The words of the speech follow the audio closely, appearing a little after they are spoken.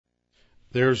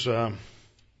There's only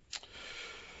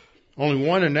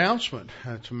one announcement.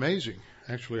 That's amazing.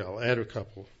 Actually, I'll add a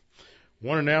couple.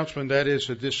 One announcement, that is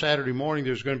that this Saturday morning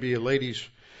there's going to be a ladies'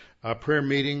 prayer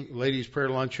meeting, ladies' prayer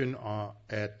luncheon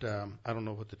at, I don't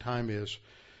know what the time is,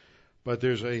 but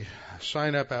there's a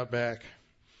sign up out back.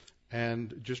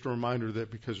 And just a reminder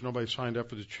that because nobody signed up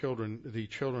for the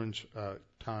children's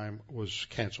time was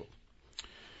canceled.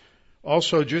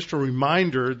 Also, just a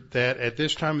reminder that at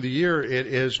this time of the year, it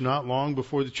is not long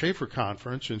before the Chafer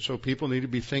Conference, and so people need to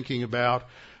be thinking about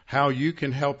how you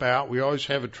can help out. We always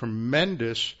have a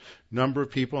tremendous number of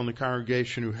people in the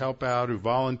congregation who help out, who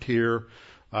volunteer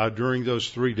during those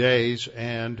 3 days,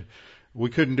 and we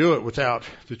couldn't do it without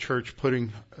the church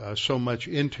putting so much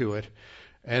into it.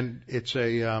 And it's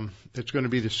going to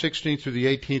be the 16th through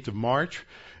the 18th of March.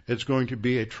 It's going to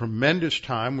be a tremendous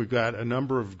time. We've got a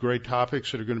number of great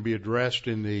topics that are going to be addressed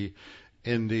in the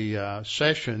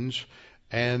sessions,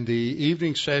 and the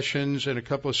evening sessions and a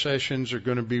couple of sessions are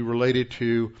going to be related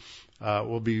to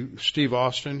will be Steve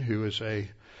Austin, who is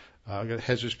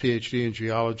has his PhD in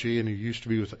geology, and he used to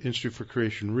be with the Institute for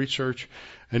Creation Research,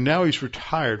 and now he's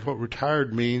retired. What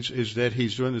retired means is that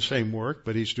he's doing the same work,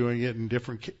 but he's doing it in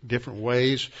different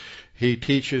ways. He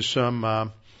teaches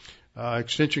some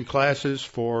extension classes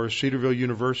for Cedarville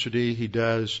University. He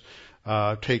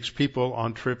takes people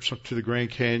on trips up to the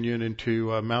Grand Canyon and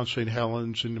to Mount St.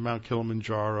 Helens and to Mount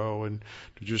Kilimanjaro and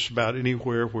to just about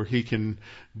anywhere where he can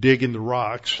dig in the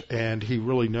rocks, and he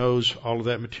really knows all of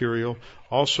that material.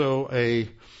 Also,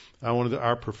 one of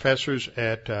our professors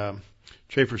at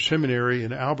Chafer Seminary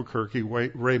in Albuquerque,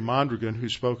 Ray Mondragon,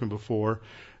 who's spoken before,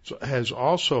 has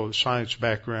also a science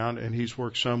background, and he's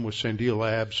worked some with Sandia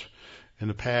Labs in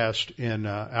the past in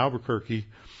Albuquerque,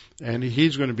 and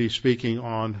he's going to be speaking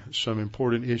on some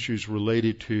important issues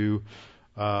related to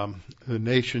the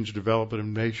nation's development of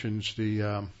nations,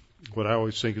 what I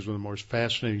always think is one of the most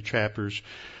fascinating chapters.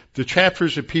 The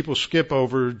chapters that people skip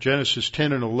over, Genesis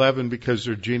 10 and 11, because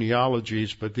they're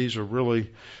genealogies, but these are really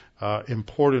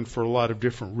important for a lot of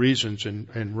different reasons,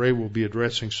 and Ray will be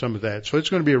addressing some of that. So it's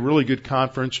going to be a really good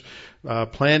conference.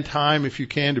 Plan time, if you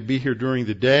can, to be here during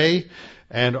the day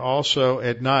and also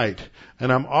at night.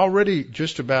 And I'm already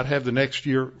just about have the next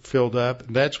year filled up,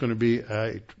 and that's going to be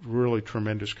a really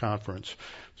tremendous conference.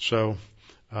 So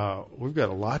we've got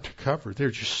a lot to cover.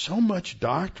 There's just so much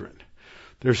doctrine.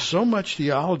 There's so much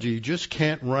theology, you just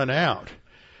can't run out.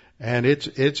 And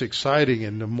it's exciting.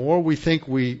 And the more we think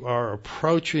we are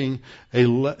approaching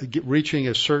reaching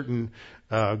a certain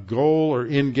goal or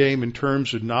end game in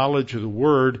terms of knowledge of the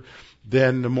Word,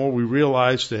 then the more we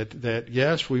realize that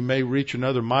yes, we may reach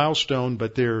another milestone,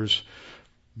 but there's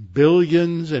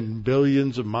billions and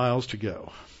billions of miles to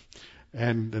go.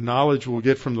 And the knowledge we'll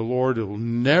get from the Lord, we'll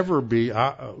never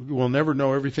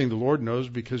know everything the Lord knows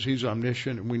because He's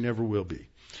omniscient, and we never will be.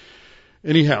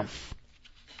 Anyhow,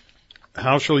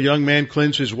 how shall a young man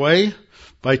cleanse his way?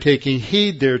 By taking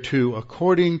heed thereto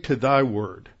according to thy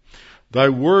word. Thy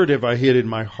word have I hid in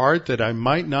my heart, that I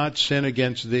might not sin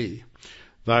against thee.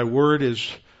 Thy word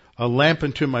is a lamp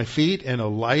unto my feet and a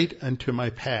light unto my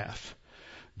path.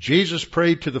 Jesus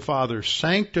prayed to the Father,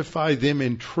 sanctify them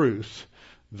in truth.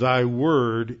 Thy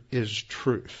word is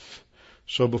truth.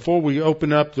 So before we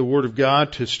open up the Word of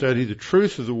God to study the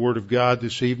truth of the Word of God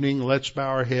this evening, let's bow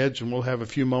our heads and we'll have a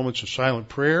few moments of silent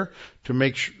prayer to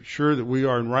make sure that we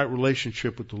are in right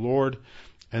relationship with the Lord,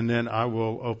 and then I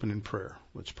will open in prayer.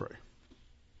 Let's pray.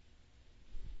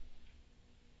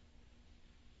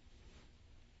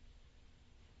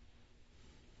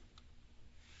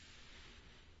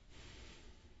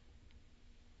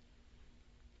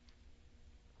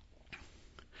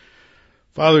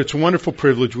 Father, it's a wonderful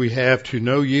privilege we have to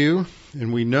know you,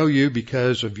 and we know you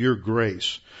because of your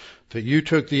grace, that you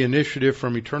took the initiative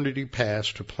from eternity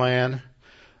past to plan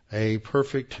a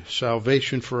perfect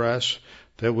salvation for us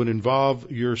that would involve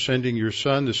your sending your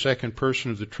Son, the second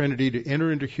person of the Trinity, to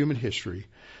enter into human history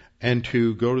and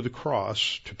to go to the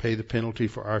cross to pay the penalty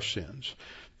for our sins.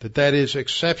 That is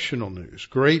exceptional news,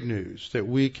 great news, that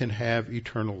we can have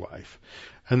eternal life.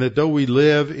 And that though we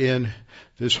live in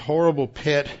this horrible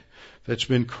pit that's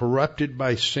been corrupted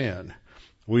by sin,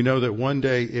 we know that one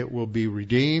day it will be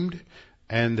redeemed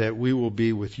and that we will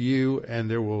be with you, and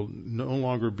there will no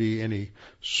longer be any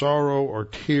sorrow or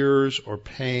tears or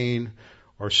pain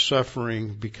or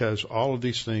suffering, because all of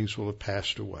these things will have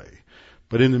passed away.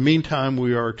 But in the meantime,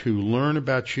 we are to learn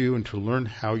about you and to learn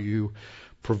how you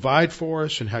provide for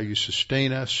us and how you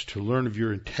sustain us, to learn of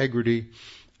your integrity,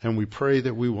 and we pray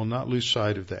that we will not lose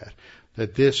sight of that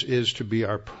this is to be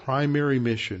our primary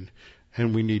mission,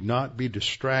 and we need not be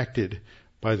distracted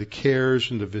by the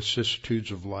cares and the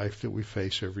vicissitudes of life that we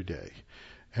face every day.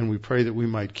 And we pray that we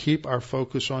might keep our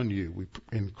focus on you.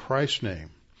 In Christ's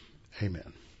name,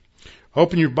 amen.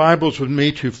 Open your Bibles with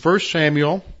me to 1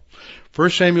 Samuel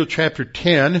chapter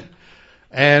 10.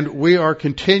 And we are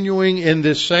continuing in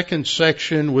this second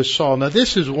section with Saul. Now,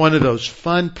 this is one of those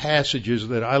fun passages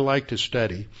that I like to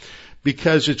study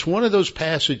because it's one of those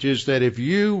passages that if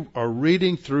you are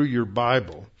reading through your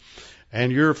Bible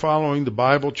and you're following the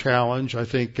Bible challenge, I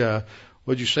think,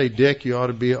 what'd you say, Dick? You ought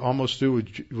to be almost through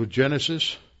with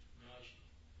Genesis?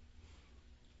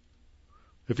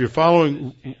 If you're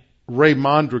following Ray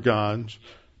Mondragon's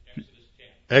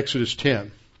Exodus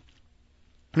 10.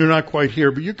 You're not quite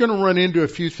here, but you're going to run into a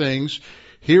few things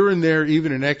here and there,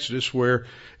 even in Exodus, where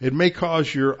it may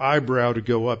cause your eyebrow to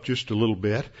go up just a little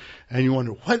bit, and you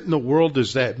wonder, what in the world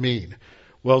does that mean?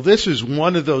 Well, this is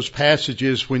one of those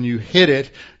passages when you hit it,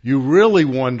 you really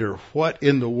wonder, what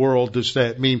in the world does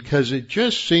that mean? Because it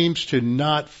just seems to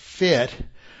not fit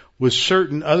with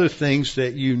certain other things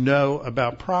that you know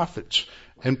about prophets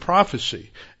and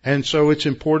prophecy. And so it's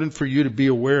important for you to be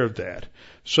aware of that.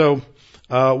 So,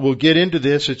 we'll get into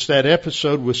this. It's that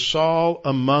episode with Saul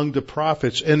among the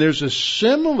prophets. And there's a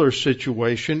similar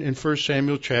situation in 1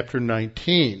 Samuel chapter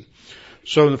 19.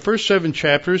 So in the first 7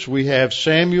 chapters, we have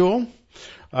Samuel.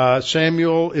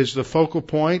 Samuel is the focal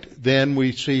point. Then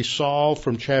we see Saul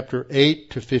from chapter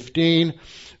 8 to 15.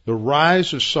 The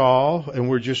rise of Saul, and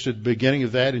we're just at the beginning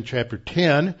of that in chapter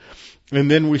 10. And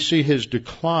then we see his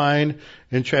decline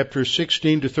in chapters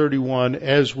 16 to 31,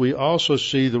 as we also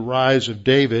see the rise of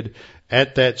David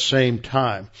at that same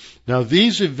time. Now,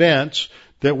 these events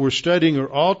that we're studying are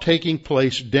all taking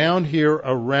place down here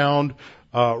around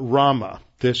Ramah.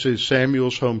 This is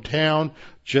Samuel's hometown.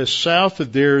 Just south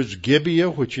of there is Gibeah,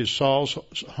 which is Saul's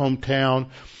hometown.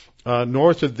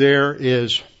 North of there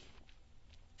is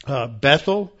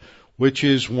Bethel, which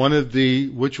is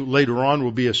which later on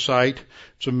will be a site.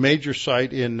 It's a major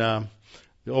site in the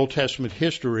Old Testament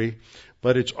history.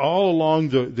 But it's all along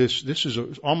this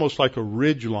is almost like a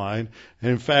ridge line. And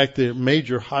in fact, the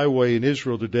major highway in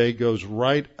Israel today goes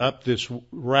right up this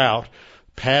route,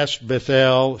 past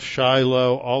Bethel,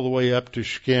 Shiloh, all the way up to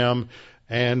Shechem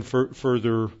and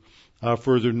further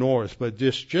north. But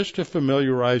just to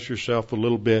familiarize yourself a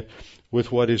little bit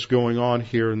with what is going on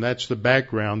here, and that's the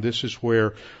background. This is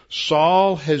where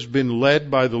Saul has been led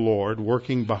by the Lord,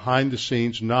 working behind the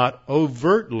scenes, not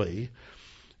overtly.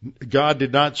 God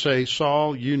did not say,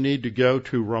 Saul, you need to go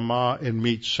to Ramah and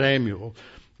meet Samuel.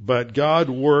 But God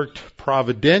worked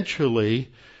providentially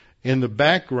in the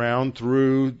background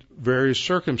through various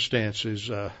circumstances.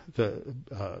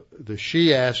 The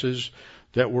she-asses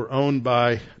that were owned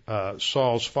by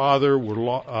Saul's father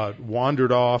were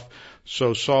wandered off.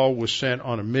 So Saul was sent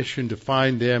on a mission to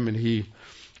find them, and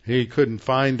he couldn't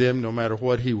find them no matter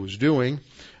what he was doing.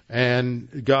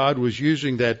 And God was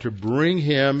using that to bring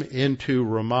him into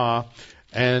Ramah.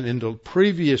 And in the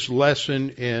previous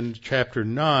lesson in chapter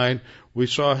 9, we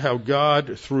saw how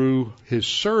God, through his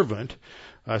servant,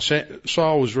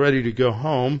 Saul was ready to go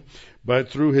home, but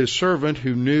through his servant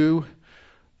who knew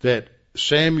that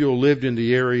Samuel lived in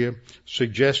the area,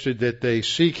 suggested that they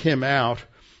seek him out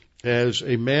as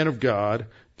a man of God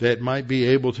that might be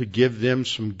able to give them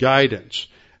some guidance.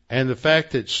 And the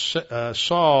fact that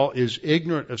Saul is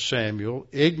ignorant of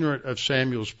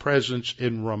Samuel's presence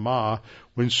in Ramah,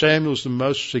 when Samuel's the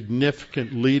most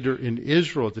significant leader in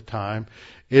Israel at the time,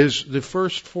 is the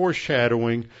first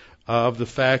foreshadowing of the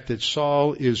fact that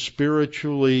Saul is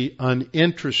spiritually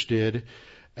uninterested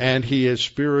and he is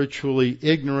spiritually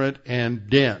ignorant and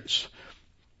dense.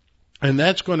 And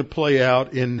that's going to play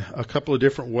out in a couple of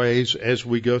different ways as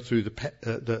we go through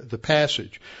the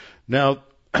passage. Now,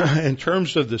 in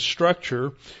terms of the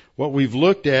structure, what we've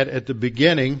looked at the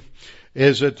beginning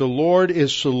is that the Lord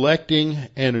is selecting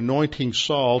and anointing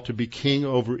Saul to be king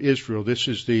over Israel. This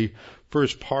is the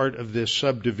first part of this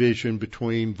subdivision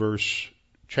between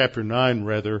chapter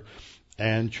 9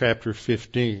 and chapter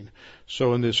 15.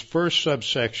 So in this first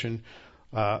subsection,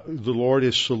 the Lord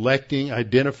is selecting,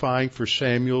 identifying for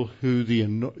Samuel who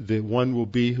the one will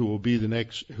be who will be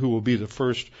the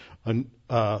first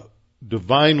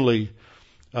divinely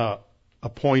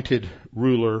appointed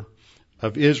ruler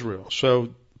of Israel.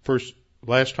 So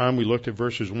last time we looked at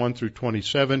verses 1 through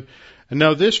 27, and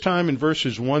now this time in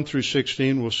verses 1 through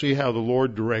 16, we'll see how the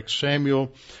Lord directs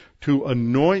Samuel to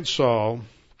anoint Saul,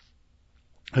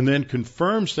 and then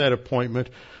confirms that appointment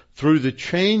through the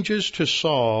changes to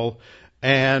Saul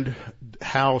and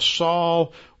how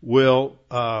Saul will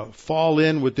fall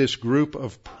in with this group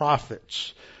of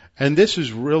prophets. And this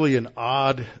is really an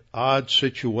odd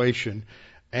situation.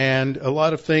 And a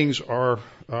lot of things are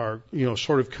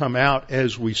sort of come out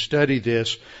as we study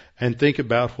this and think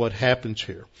about what happens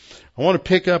here. I want to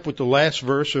pick up with the last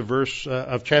verse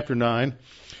of chapter 9.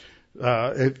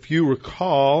 If you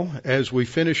recall, as we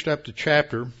finished up the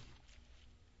chapter,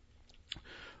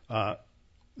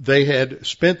 they had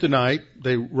spent the night.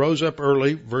 They rose up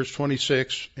early, verse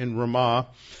 26, in Ramah.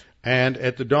 And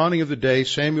at the dawning of the day,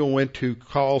 Samuel went to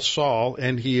call Saul,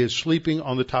 and he is sleeping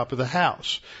on the top of the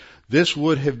house. This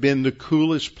would have been the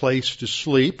coolest place to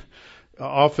sleep.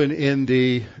 Often in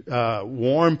the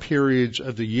warm periods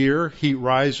of the year, heat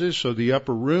rises, so the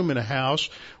upper room in a house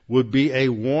would be a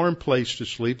warm place to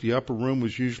sleep. The upper room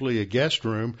was usually a guest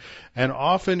room. And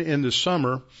often in the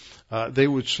summer, they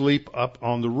would sleep up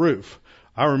on the roof.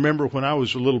 I remember when I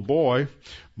was a little boy,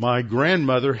 my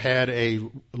grandmother had a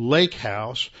lake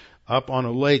house up on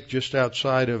a lake just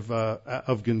outside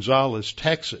of Gonzales,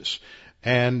 Texas.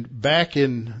 And back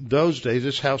in those days,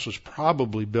 this house was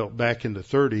probably built back in the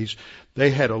 30s.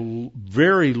 They had a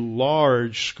very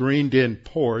large screened-in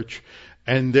porch,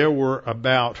 and there were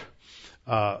about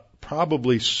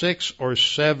probably 6 or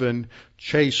 7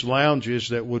 chaise lounges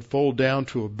that would fold down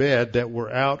to a bed that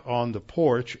were out on the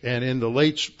porch. And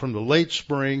from the late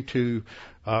spring to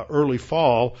early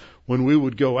fall, when we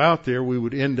would go out there, we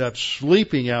would end up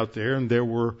sleeping out there, and there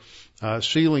were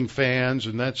ceiling fans,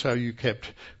 and that's how you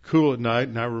kept cool at night.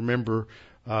 And I remember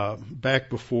back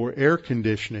before air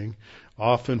conditioning,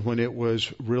 often when it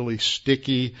was really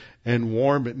sticky and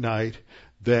warm at night,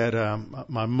 that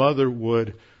my mother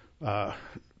would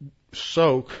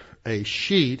soak a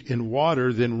sheet in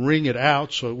water, then wring it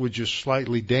out so it was just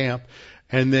slightly damp,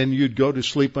 and then you'd go to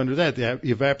sleep under that. The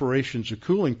evaporation's a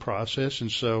cooling process,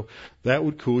 and so that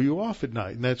would cool you off at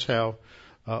night. And that's how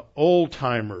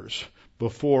old-timers,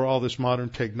 before all this modern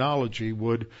technology,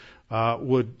 would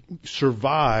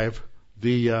survive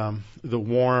the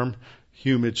warm,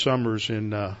 humid summers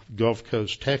in Gulf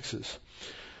Coast, Texas.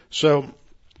 So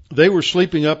they were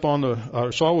sleeping up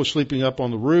Saul was sleeping up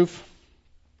on the roof,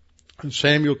 and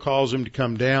Samuel calls him to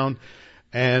come down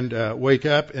and wake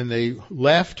up, and they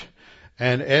left.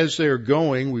 And as they're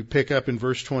going, we pick up in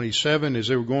verse 27, as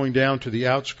they were going down to the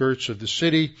outskirts of the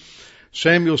city,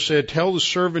 Samuel said, "Tell the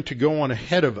servant to go on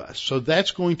ahead of us." So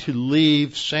that's going to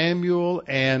leave Samuel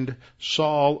and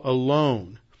Saul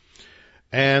alone.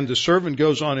 And the servant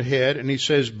goes on ahead, and he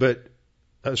says,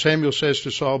 Samuel says to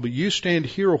Saul, "But you stand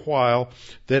here a while,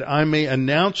 that I may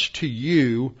announce to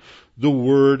you the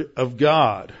word of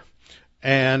God."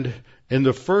 And in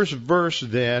the first verse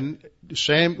then,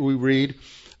 we read,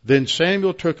 "Then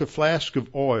Samuel took a flask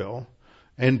of oil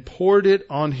and poured it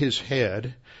on his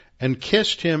head and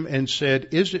kissed him and said,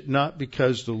 'Is it not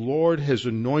because the Lord has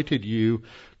anointed you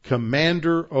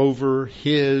commander over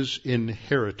his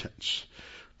inheritance?'"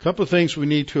 A couple of things we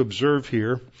need to observe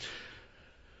here.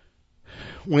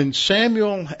 When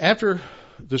Samuel, after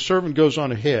the servant goes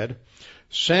on ahead,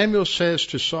 Samuel says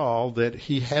to Saul that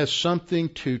he has something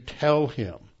to tell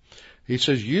him. He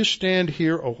says, "You stand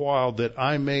here a while that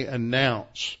I may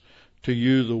announce to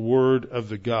you the word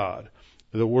of God.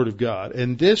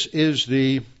 And this is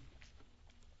the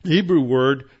Hebrew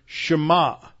word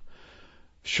Shema.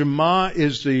 Shema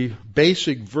is the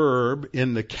basic verb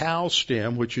in the kal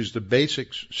stem, which is the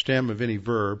basic stem of any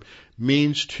verb,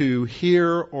 means to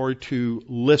hear or to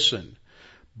listen.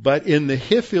 But in the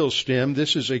hifil stem,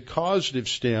 this is a causative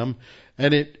stem,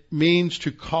 and it means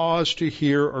to cause to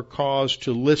hear or cause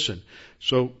to listen.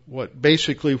 So what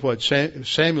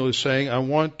Samuel is saying, I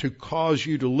want to cause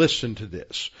you to listen to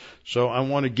this. So I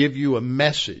want to give you a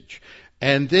message.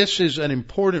 And this is an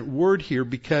important word here,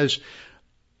 because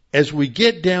as we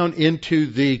get down into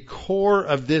the core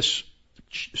of this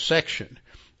section,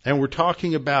 and we're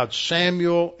talking about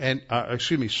Saul,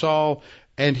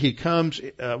 and he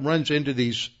runs into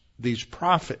these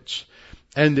prophets,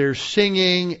 and they're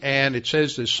singing, and it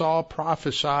says that Saul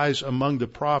prophesies among the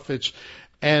prophets.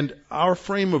 And our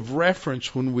frame of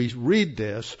reference when we read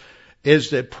this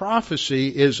is that prophecy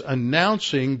is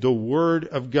announcing the word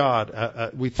of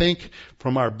God. We think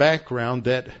from our background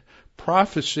that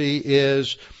prophecy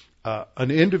is an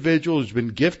individual who's been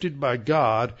gifted by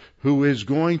God who is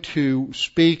going to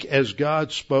speak as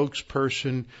God's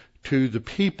spokesperson to the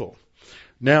people.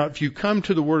 Now, if you come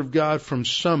to the Word of God from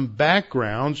some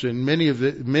backgrounds, and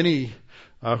many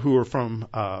who are from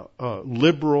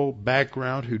liberal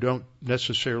background, who don't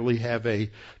necessarily have a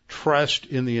trust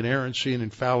in the inerrancy and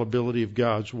infallibility of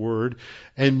God's Word,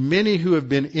 and many who have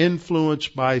been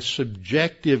influenced by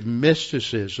subjective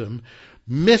mysticism,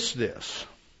 miss this,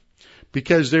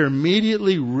 because they're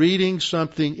immediately reading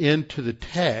something into the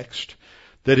text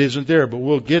that isn't there. But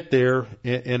we'll get there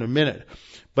in a minute.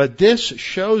 But this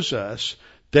shows us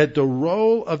that the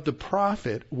role of the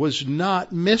prophet was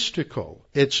not mystical.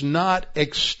 It's not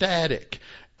ecstatic.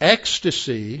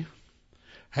 Ecstasy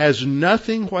has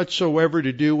nothing whatsoever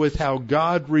to do with how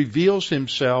God reveals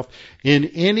himself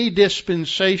in any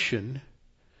dispensation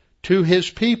to his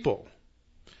people.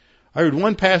 I heard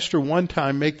one pastor one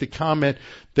time make the comment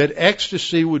that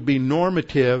ecstasy would be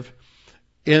normative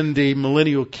in the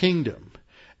millennial kingdom.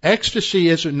 Ecstasy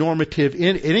isn't normative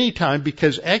in any time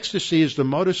because ecstasy is the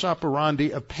modus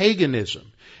operandi of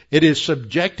paganism. It is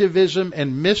subjectivism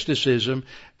and mysticism,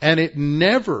 and it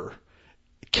never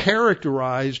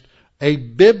characterized a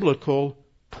biblical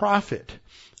prophet.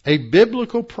 A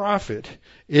biblical prophet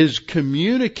is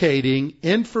communicating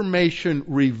information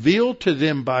revealed to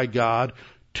them by God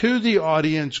to the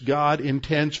audience God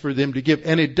intends for them to give.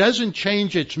 And it doesn't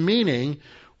change its meaning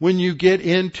when you get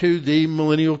into the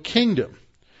millennial kingdom.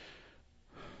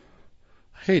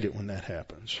 I hate it when that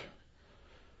happens.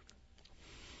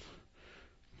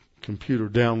 Computer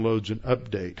downloads an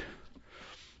update.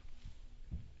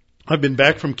 I've been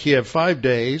back from Kiev 5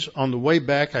 days. On the way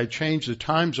back, I changed the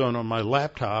time zone on my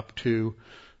laptop to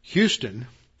Houston.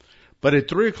 But at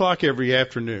 3 o'clock every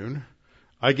afternoon,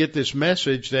 I get this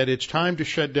message that it's time to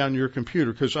shut down your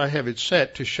computer because I have it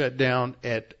set to shut down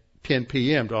at 10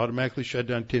 p.m., to automatically shut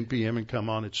down 10 p.m. and come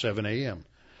on at 7 a.m.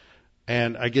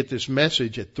 And I get this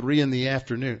message at 3 in the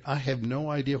afternoon. I have no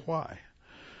idea why.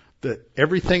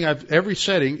 Every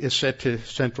setting is set to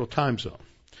Central Time Zone.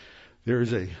 There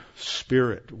is a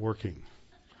spirit working.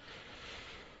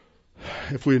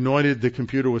 If we anointed the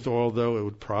computer with oil, though, it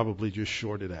would probably just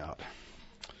short it out.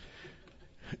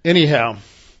 Anyhow,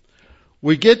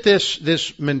 we get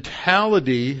this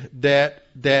mentality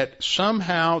that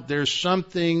somehow there's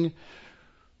something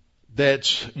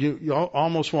that's, you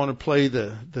almost want to play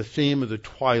the theme of the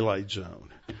Twilight Zone.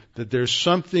 That there's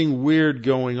something weird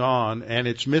going on and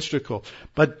it's mystical.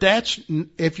 But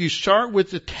if you start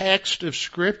with the text of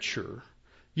Scripture,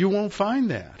 you won't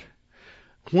find that.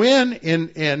 When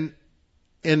in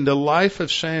the life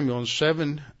of Samuel, in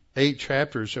 7-8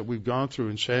 chapters that we've gone through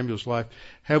in Samuel's life,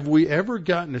 have we ever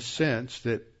gotten a sense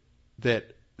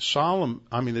that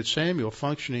Samuel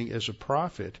functioning as a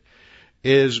prophet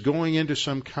is going into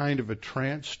some kind of a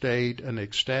trance state, an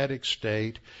ecstatic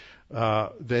state,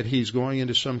 that he's going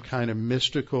into some kind of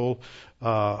mystical,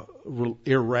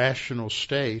 irrational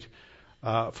state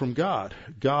from God.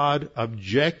 God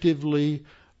objectively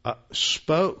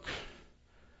spoke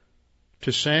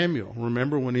to Samuel.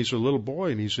 Remember when he's a little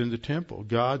boy and he's in the temple,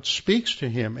 God speaks to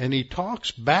him and he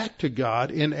talks back to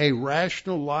God in a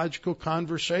rational, logical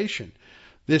conversation.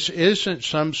 This isn't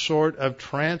some sort of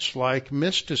trance-like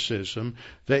mysticism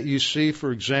that you see,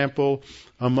 for example,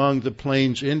 among the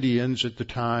Plains Indians at the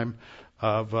time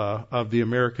of the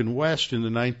American West in the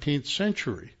 19th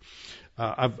century.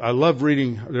 I love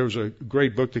reading. There was a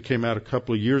great book that came out a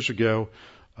couple of years ago.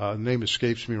 The name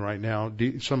escapes me right now.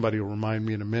 Somebody will remind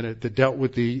me in a minute. That dealt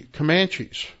with the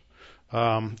Comanches.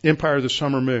 Empire of the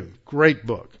Summer Moon. Great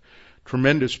book.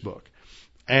 Tremendous book.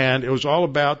 And it was all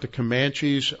about the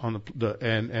Comanches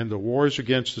and the wars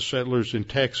against the settlers in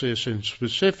Texas, and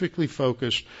specifically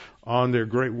focused on their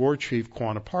great war chief,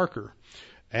 Quanah Parker.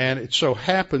 And it so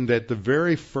happened that the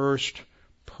very first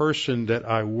person that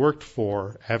I worked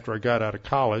for after I got out of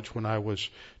college, when I was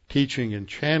teaching in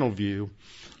Channelview,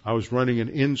 I was running an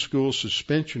in-school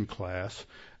suspension class,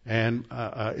 and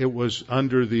it was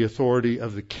under the authority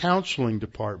of the counseling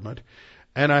department.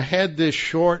 And I had this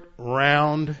short,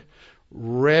 round,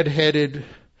 red-headed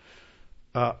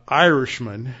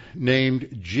Irishman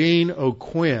named Gene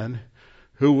O'Quinn,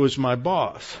 who was my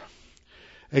boss.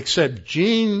 Except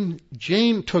Gene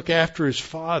took after his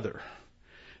father.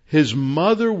 His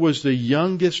mother was the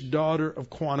youngest daughter of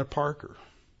Quanah Parker.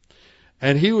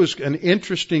 And he was an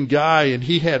interesting guy, and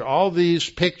he had all these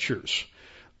pictures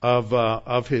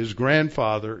of his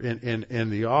grandfather in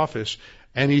the office.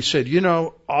 And he said,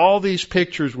 all these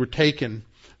pictures were taken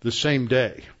the same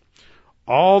day.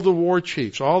 All the war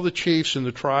chiefs, all the chiefs in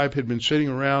the tribe had been sitting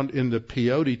around in the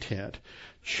peyote tent,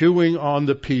 chewing on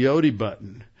the peyote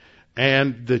button.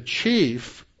 And the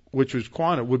chief, which was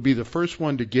Quanah, would be the first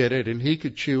one to get it, and he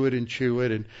could chew it,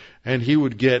 and he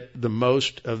would get the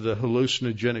most of the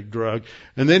hallucinogenic drug.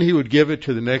 And then he would give it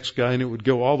to the next guy, and it would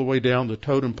go all the way down the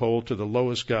totem pole to the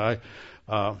lowest guy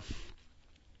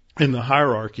in the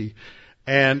hierarchy.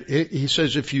 And he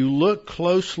says if you look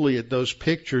closely at those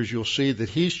pictures, you'll see that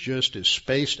he's just as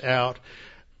spaced out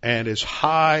and as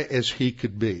high as he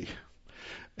could be.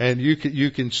 And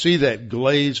you can see that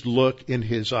glazed look in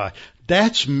his eye.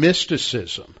 That's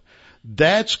mysticism.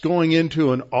 That's going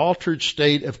into an altered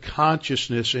state of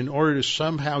consciousness in order to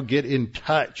somehow get in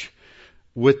touch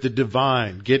with the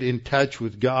divine, get in touch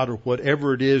with God, or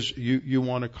whatever it is you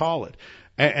want to call it.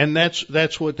 And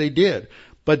that's what they did.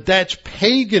 But that's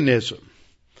paganism.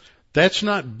 That's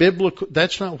not biblical.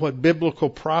 That's not what biblical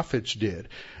prophets did.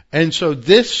 And so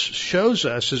this shows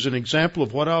us, as an example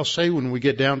of what I'll say when we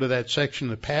get down to that section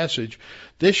of the passage,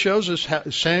 this shows us how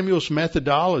Samuel's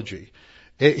methodology.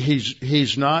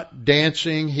 He's not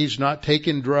dancing, he's not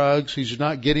taking drugs, he's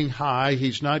not getting high,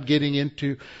 he's not getting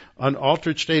into an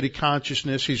altered state of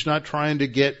consciousness, he's not trying to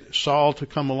get Saul to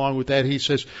come along with that. He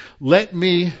says, let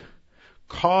me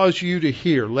cause you to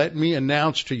hear, let me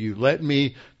announce to you, let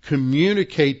me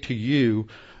communicate to you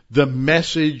the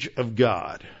message of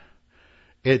God.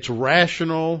 It's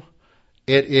rational,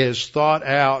 it is thought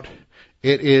out,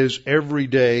 it is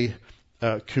everyday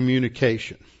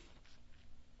communication.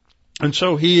 And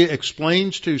so he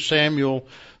explains to Samuel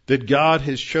that God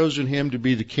has chosen him to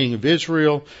be the king of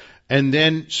Israel, and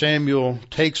then Samuel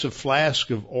takes a flask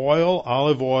of oil,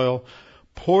 olive oil,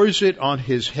 pours it on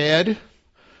his head,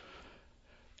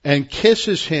 and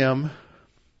kisses him,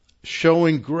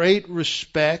 showing great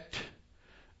respect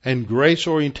and grace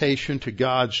orientation to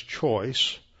God's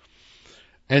choice,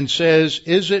 and says,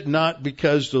 is it not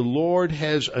because the Lord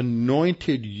has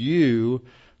anointed you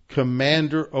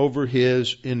commander over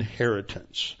his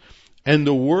inheritance? And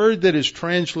the word that is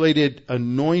translated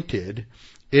anointed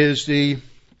is the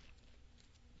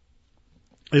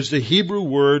Hebrew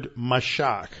word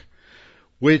mashach,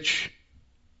 which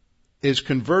is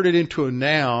converted into a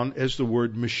noun as the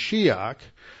word Mashiach,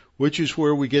 which is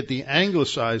where we get the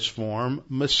anglicized form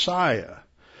Messiah.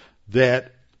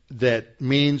 That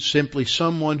means simply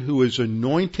someone who is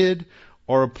anointed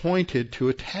or appointed to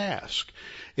a task.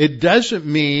 It doesn't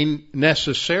mean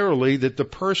necessarily that the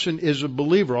person is a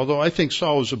believer, although I think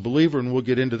Saul was a believer, and we'll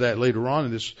get into that later on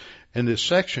in this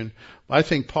section. I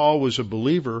think Saul was a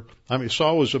believer,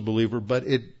 but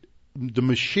the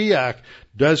Mashiach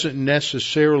doesn't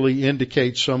necessarily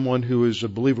indicate someone who is a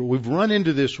believer. We've run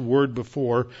into this word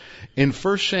before in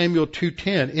 1 Samuel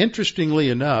 2:10. Interestingly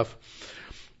enough,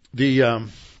 the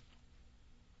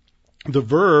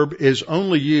verb is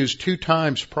only used 2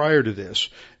 times prior to this.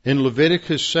 In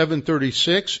Leviticus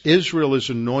 7:36, Israel is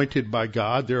anointed by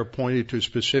God. They're appointed to a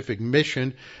specific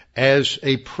mission as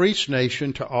a priest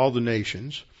nation to all the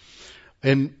nations.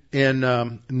 In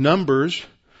Numbers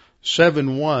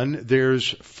 7:1, there's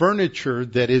furniture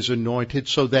that is anointed,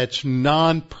 so that's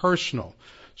non-personal.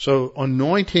 So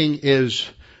anointing is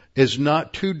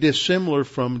not too dissimilar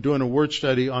from doing a word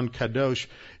study on kadosh.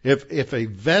 If a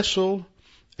vessel,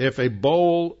 if a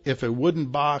bowl, if a wooden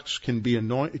box can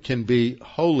be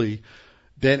holy,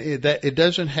 then it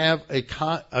doesn't have a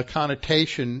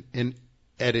connotation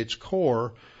at its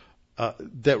core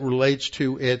that relates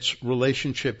to its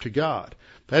relationship to God.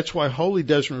 That's why holy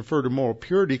doesn't refer to moral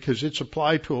purity, because it's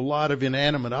applied to a lot of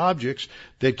inanimate objects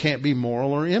that can't be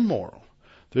moral or immoral.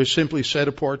 They're simply set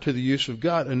apart to the use of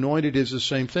God. Anointed is the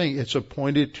same thing. It's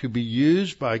appointed to be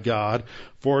used by God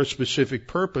for a specific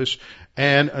purpose,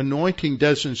 and anointing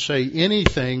doesn't say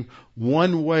anything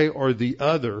one way or the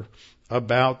other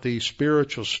about the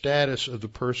spiritual status of the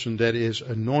person that is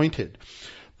anointed.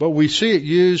 But we see it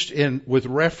used with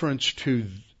reference to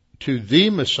the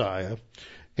Messiah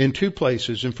in 2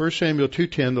 places. In 1 Samuel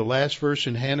 2:10, the last verse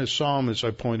in Hannah's psalm, as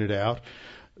I pointed out,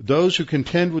 those who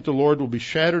contend with the Lord will be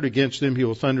shattered. Against them he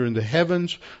will thunder in the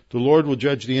heavens. The Lord will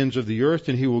judge the ends of the earth,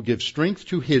 and he will give strength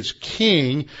to his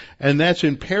king. And that's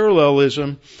in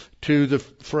parallelism to the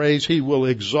phrase, he will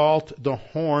exalt the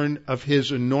horn of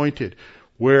his anointed,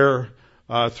 where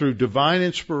through divine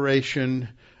inspiration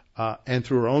and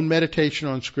through her own meditation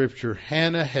on Scripture,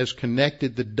 Hannah has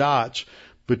connected the dots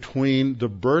between the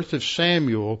birth of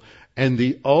Samuel and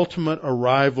the ultimate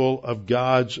arrival of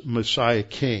God's Messiah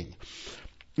King.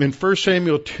 In 1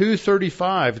 Samuel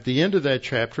 2:35, at the end of that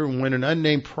chapter, when an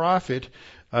unnamed prophet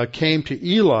came to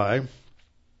Eli,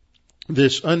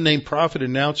 this unnamed prophet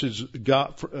announces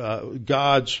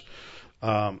God's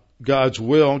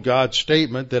will, God's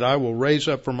statement that I will raise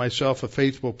up for myself a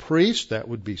faithful priest, that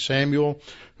would be Samuel,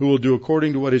 who will do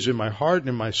according to what is in my heart and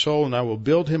in my soul, and I will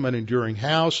build him an enduring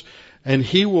house, and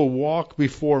he will walk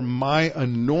before my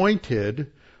anointed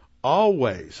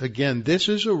always. Again, this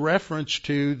is a reference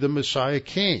to the Messiah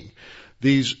King.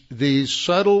 These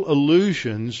subtle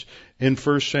allusions in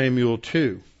 1 Samuel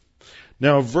 2.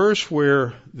 Now, a verse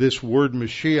where this word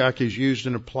Mashiach is used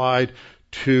and applied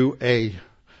to a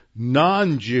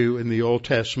non-Jew in the Old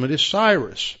Testament is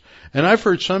Cyrus. And I've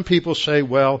heard some people say,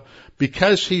 well,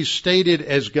 because he's stated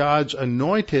as God's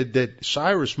anointed, that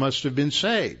Cyrus must have been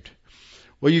saved.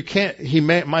 Well, he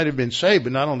might have been saved,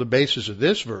 but not on the basis of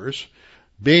this verse.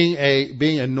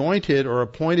 Being anointed or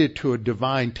appointed to a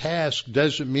divine task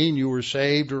doesn't mean you were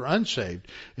saved or unsaved.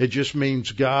 It just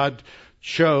means God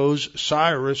chose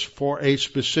Cyrus for a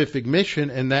specific mission,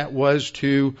 and that was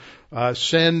to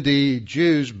send the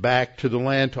Jews back to the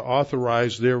land to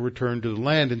authorize their return to the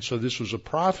land. And so this was a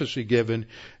prophecy given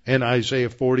in Isaiah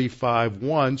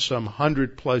 45:1, some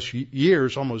 100 plus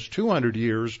years, almost 200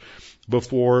 years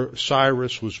before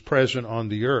Cyrus was present on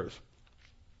the earth.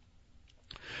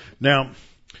 Now,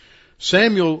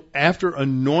 Samuel, after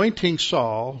anointing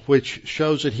Saul, which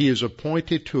shows that he is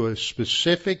appointed to a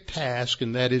specific task,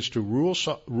 and that is to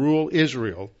rule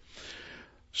Israel,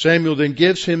 Samuel then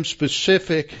gives him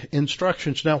specific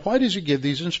instructions. Now, why does he give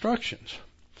these instructions?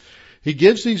 He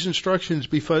gives these instructions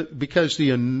because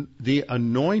the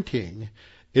anointing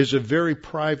is a very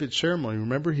private ceremony.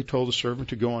 Remember, he told the servant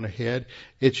to go on ahead.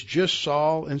 It's just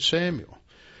Saul and Samuel.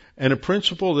 And a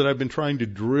principle that I've been trying to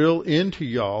drill into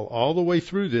y'all all the way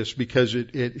through this, because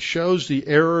it shows the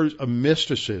errors of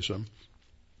mysticism,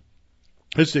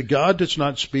 is that God does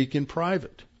not speak in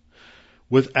private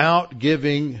without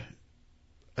giving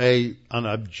an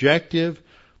objective,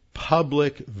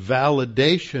 public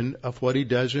validation of what he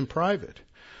does in private.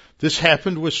 This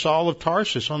happened with Saul of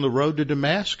Tarsus on the road to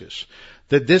Damascus,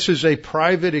 that this is a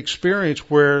private experience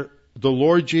where the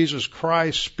Lord Jesus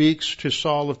Christ speaks to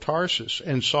Saul of Tarsus,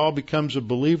 and Saul becomes a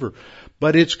believer.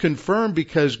 But it's confirmed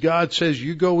because God says,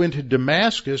 you go into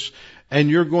Damascus and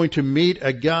you're going to meet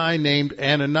a guy named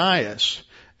Ananias,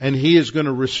 and he is going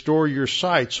to restore your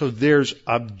sight. So there's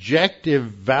objective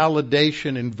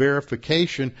validation and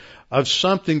verification of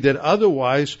something that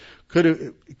otherwise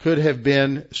could have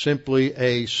been simply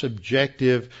a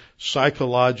subjective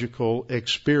psychological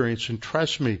experience. And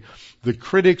trust me, the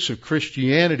critics of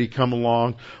Christianity come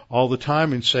along all the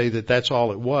time and say that that's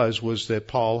all it was that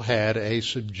Paul had a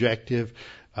subjective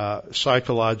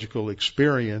psychological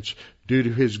experience due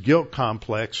to his guilt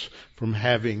complex from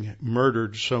having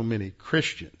murdered so many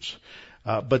Christians.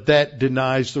 But that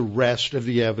denies the rest of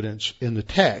the evidence in the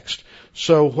text.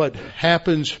 So what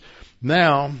happens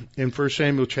now in 1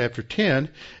 Samuel chapter 10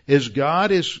 is God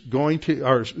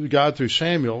through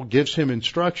Samuel gives him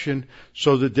instruction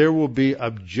so that there will be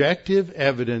objective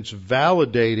evidence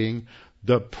validating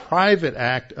the private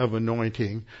act of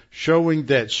anointing, showing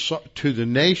that to the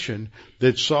nation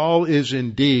that Saul is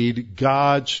indeed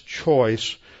God's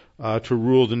choice to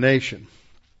rule the nation.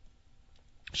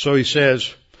 So he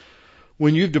says,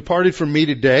 when you've departed from me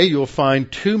today, you'll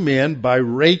find 2 men by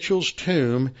Rachel's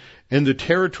tomb in the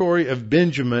territory of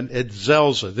Benjamin at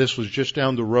Zelzah. This was just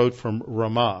down the road from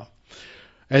Ramah.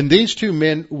 And these 2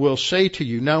 men will say to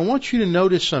you, now I want you to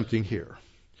notice something here.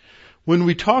 When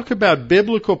we talk about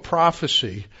biblical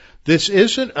prophecy, this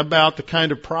isn't about the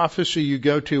kind of prophecy you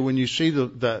go to when you see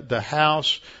the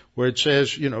house where it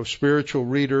says, spiritual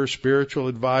reader, spiritual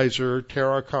advisor,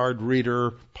 tarot card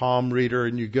reader, palm reader,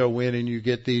 and you go in and you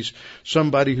get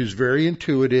somebody who's very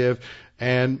intuitive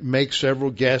and makes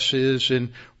several guesses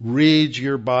and reads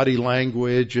your body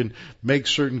language and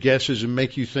makes certain guesses and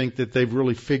make you think that they've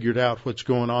really figured out what's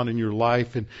going on in your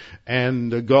life,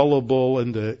 and the gullible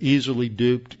and the easily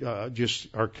duped just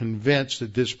are convinced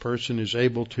that this person is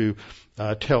able to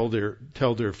tell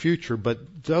their future.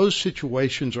 But those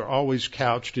situations are always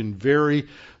couched in very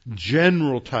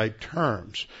general type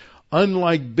terms.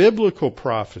 Unlike biblical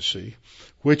prophecy,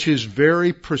 which is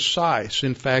very precise.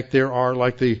 In fact, there are,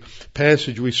 like the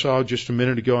passage we saw just a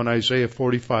minute ago in Isaiah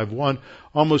 45:1,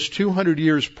 almost 200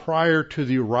 years prior to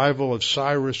the arrival of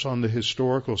Cyrus on the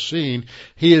historical scene,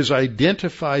 he is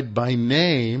identified by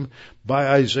name by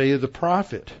Isaiah the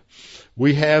prophet.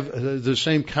 We have the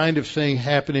same kind of thing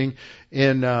happening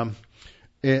in 1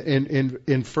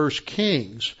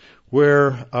 Kings,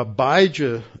 where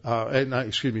Abijah,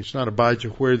 it's not Abijah,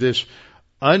 where this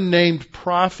unnamed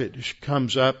prophet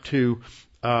comes up to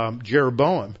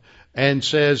Jeroboam and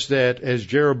says that as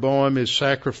Jeroboam is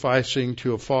sacrificing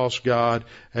to a false god,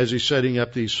 as he's setting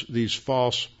up these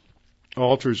false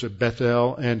altars at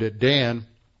Bethel and at Dan,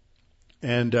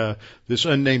 and this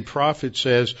unnamed prophet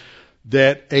says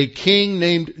that a king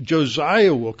named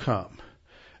Josiah will come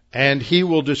and he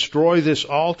will destroy this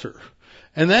altar.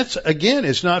 And that's, again,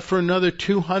 it's not for another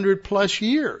 200 plus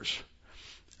years.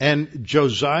 And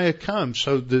Josiah comes.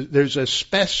 So there's a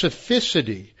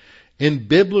specificity in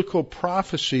biblical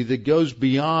prophecy that goes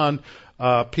beyond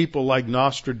people like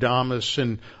Nostradamus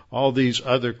and all these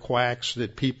other quacks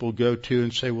that people go to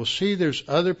and say, well, see, there's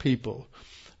other people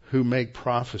who make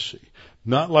prophecy.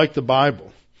 Not like the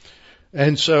Bible.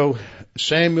 And so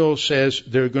Samuel says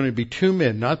there are going to be 2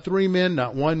 men, not 3 men,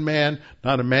 not 1 man,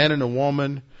 not a man and a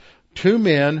woman, 2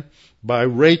 men by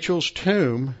Rachel's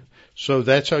tomb, So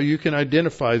that's how you can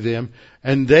identify them.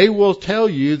 And they will tell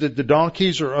you that the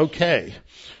donkeys are okay.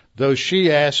 Those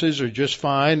she-asses are just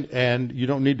fine, and you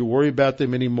don't need to worry about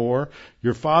them anymore.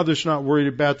 Your father's not worried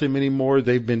about them anymore.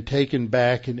 They've been taken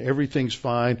back, and everything's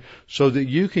fine, so that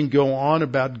you can go on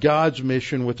about God's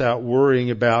mission without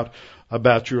worrying about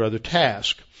your other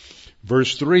task.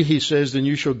 Verse 3, he says, then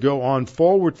you shall go on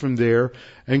forward from there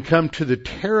and come to the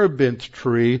terebinth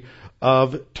tree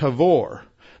of Tavor.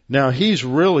 Now,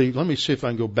 let me see if I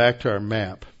can go back to our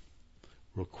map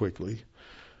real quickly.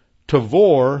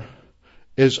 Tavor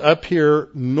is up here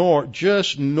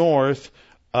just north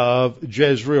of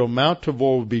Jezreel. Mount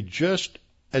Tabor would be just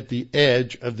at the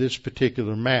edge of this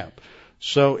particular map.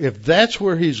 So if that's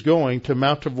where he's going, to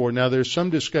Mount Tabor, now there's some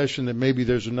discussion that maybe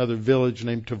there's another village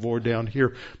named Tabor down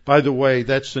here. By the way,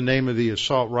 that's the name of the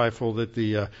assault rifle that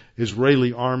the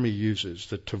Israeli army uses,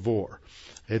 the Tavor.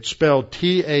 It's spelled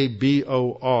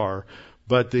Tabor,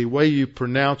 but the way you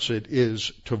pronounce it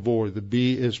is Tavor. The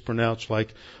B is pronounced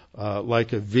like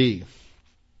a V.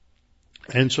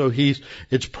 And so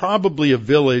it's probably a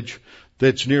village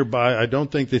that's nearby. I don't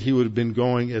think that he would have been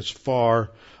going as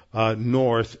far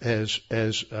north as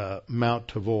Mount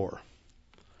Tabor.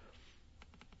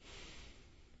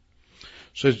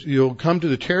 So you'll come to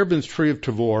the terebinth tree of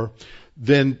Tabor.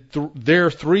 Then there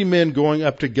are 3 men going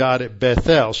up to God at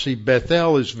Bethel. See,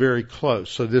 Bethel is very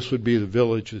close, so this would be the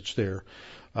village that's there.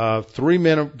 3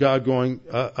 men of God going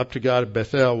up to God at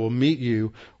Bethel will meet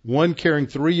you, one carrying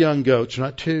 3 young goats,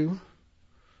 not 2,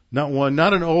 not 1,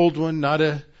 not an old one, not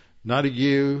a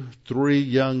ewe, 3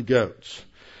 young goats.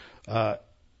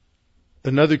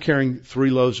 Another carrying 3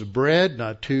 loaves of bread,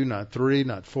 not 2, not 3,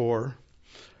 not 4.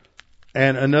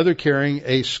 And another carrying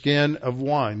a skin of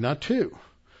wine, not 2.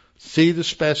 See the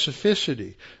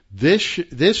specificity.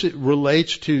 This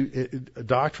relates to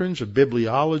doctrines of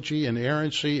bibliology,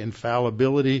 inerrancy,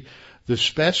 infallibility, the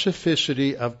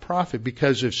specificity of prophet.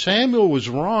 Because if Samuel was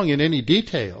wrong in any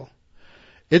detail,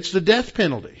 it's the death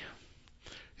penalty.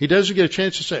 He doesn't get a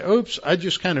chance to say, oops, I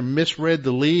just kind of misread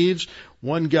the leaves.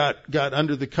 One got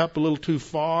under the cup a little too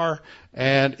far,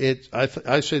 and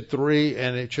I said 3,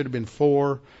 and it should have been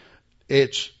 4.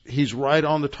 He's right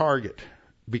on the target,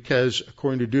 because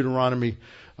according to Deuteronomy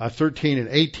 13 and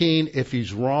 18, if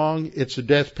he's wrong, it's a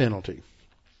death penalty.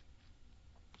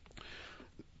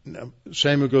 Now,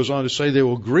 Samuel goes on to say, they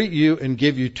will greet you and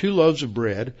give you 2 loaves of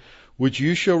bread, which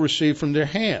you shall receive from their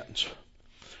hands.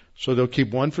 So they'll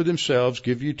keep 1 for themselves,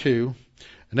 give you 2.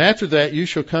 And after that you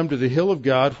shall come to the hill of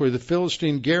God where the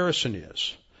Philistine garrison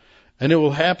is. And it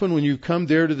will happen when you come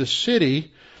there to the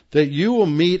city that you will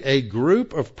meet a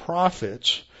group of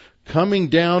prophets coming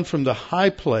down from the high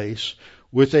place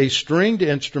with a stringed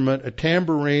instrument, a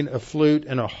tambourine, a flute,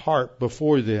 and a harp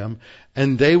before them,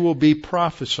 and they will be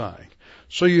prophesying.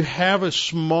 So you have a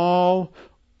small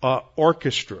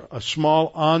orchestra, a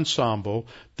small ensemble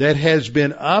that has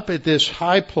been up at this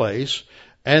high place,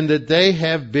 and that they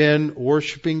have been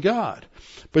worshiping God.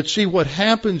 But see, what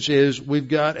happens is we've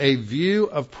got a view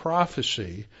of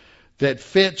prophecy that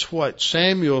fits what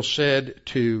Samuel said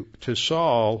to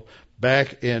Saul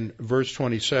back in verse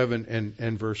 27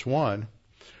 and verse 1.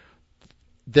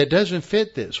 That doesn't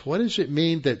fit this. What does it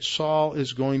mean that Saul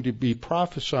is going to be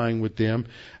prophesying with them?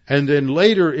 And then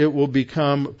later it will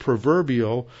become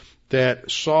proverbial that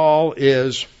Saul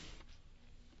is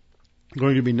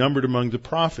going to be numbered among the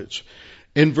prophets.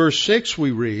 In verse 6 we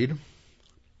read,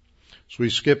 so we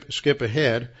skip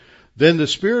ahead, then the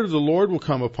Spirit of the Lord will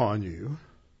come upon you.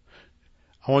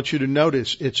 I want you to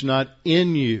notice it's not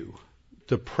in you.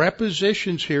 The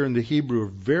prepositions here in the Hebrew are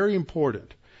very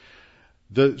important.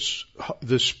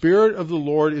 The Spirit of the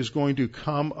Lord is going to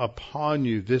come upon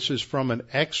you. This is from an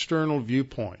external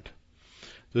viewpoint.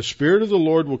 The Spirit of the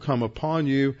Lord will come upon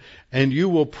you, and you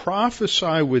will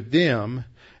prophesy with them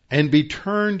and be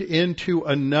turned into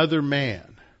another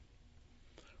man.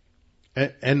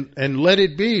 And let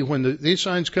it be, when these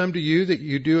signs come to you, that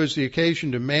you do as the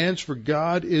occasion demands, for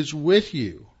God is with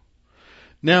you.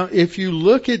 Now, if you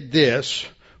look at this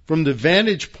from the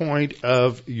vantage point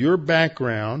of your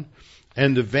background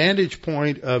and the vantage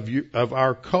point of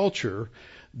our culture,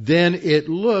 then it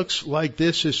looks like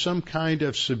this is some kind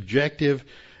of subjective,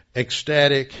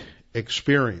 ecstatic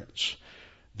experience.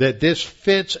 That this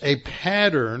fits a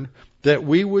pattern that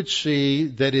we would see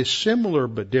that is similar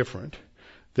but different,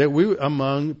 that we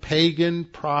among pagan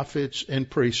prophets and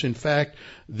priests. In fact,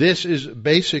 this is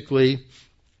basically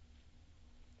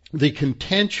the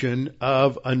contention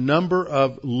of a number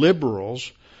of liberal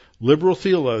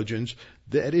theologians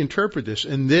that interpret this.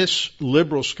 And this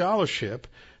liberal scholarship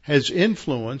has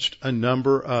influenced a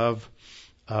number of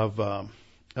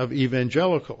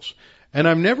evangelicals. And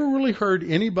I've never really heard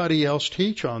anybody else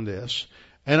teach on this.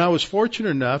 And I was fortunate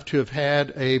enough to have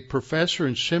had a professor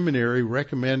in seminary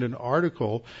recommend an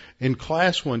article in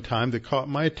class one time that caught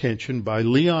my attention by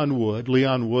Leon Wood.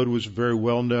 Leon Wood was a very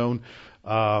well-known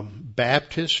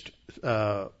Baptist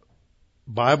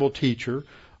Bible teacher.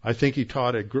 I think he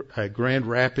taught at Grand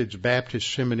Rapids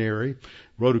Baptist Seminary,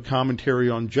 wrote a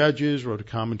commentary on Judges, wrote a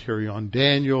commentary on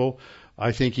Daniel.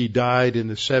 I think he died in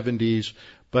the 70s.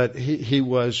 But he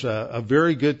was a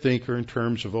very good thinker in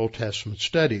terms of Old Testament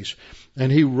studies.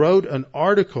 And he wrote an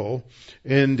article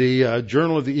in the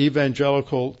Journal of the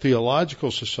Evangelical Theological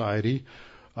Society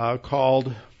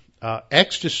called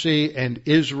Ecstasy and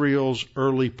Israel's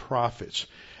Early Prophets.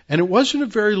 And it wasn't a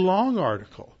very long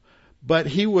article, but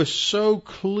he was so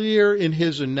clear in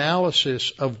his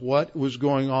analysis of what was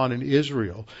going on in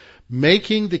Israel,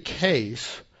 making the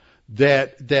case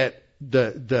that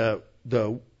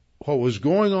what was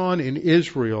going on in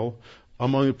Israel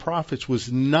among the prophets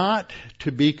was not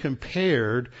to be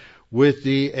compared with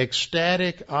the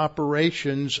ecstatic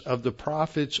operations of the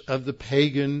prophets of the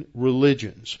pagan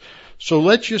religions. So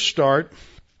let's just start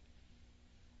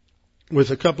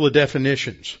with a couple of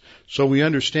definitions so we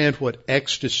understand what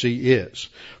ecstasy is.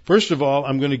 First of all,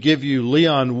 I'm going to give you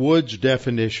Leon Wood's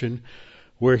definition,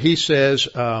 where he says,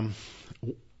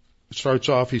 starts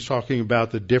off, he's talking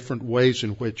about the different ways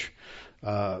in which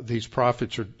these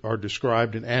prophets are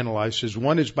described and analyzed. As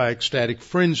one is by ecstatic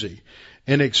frenzy.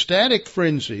 In ecstatic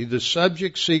frenzy, the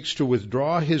subject seeks to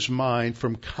withdraw his mind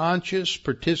from conscious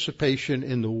participation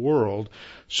in the world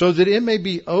so that it may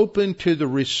be open to the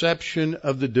reception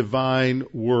of the divine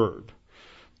word.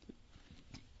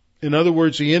 In other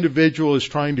words, the individual is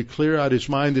trying to clear out his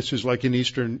mind. This is like in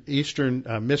Eastern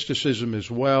mysticism as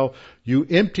well. You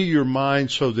empty your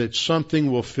mind so that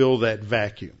something will fill that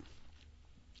vacuum,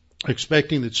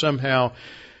 expecting that somehow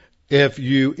if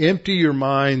you empty your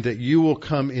mind that you will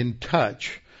come in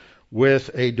touch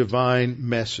with a divine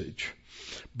message.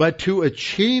 But to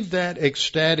achieve that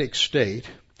ecstatic state,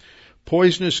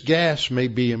 poisonous gas may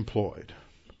be employed.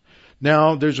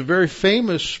 Now, there's a very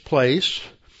famous place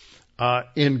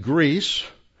in Greece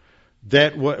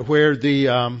that where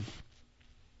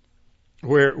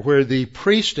the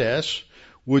priestess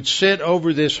would sit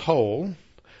over this hole,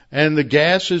 and the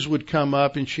gases would come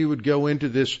up, and she would go into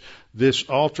this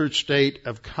altered state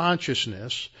of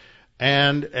consciousness.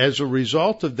 And as a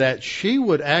result of that, she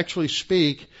would actually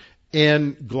speak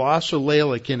in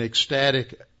glossolalic, in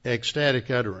ecstatic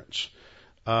utterance.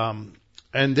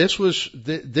 And this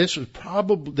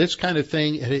kind of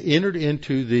thing had entered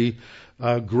into the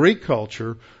Greek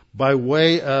culture by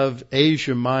way of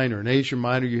Asia Minor. In Asia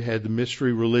Minor, you had the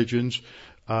mystery religions,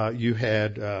 you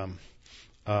had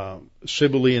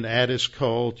Cybele Attis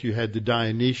cult, you had the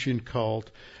Dionysian cult,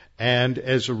 and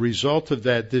as a result of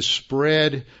that, this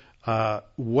spread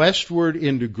westward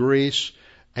into Greece,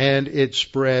 and it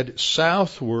spread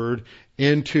southward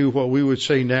into what we would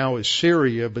say now is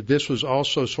Syria, but this was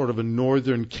also sort of a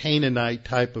northern Canaanite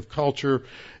type of culture.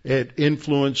 It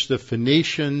influenced the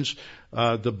Phoenicians,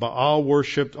 the Baal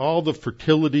worship, all the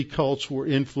fertility cults were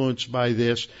influenced by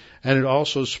this, and it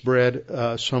also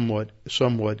spread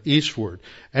somewhat eastward.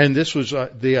 And this was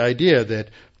the idea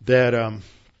that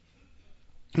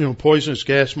poisonous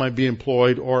gas might be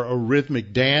employed, or a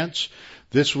rhythmic dance.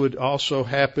 This would also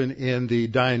happen in the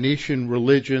Dionysian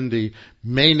religion. The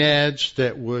Maenads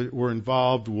that were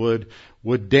involved would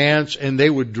dance, and they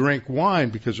would drink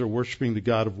wine because they're worshiping the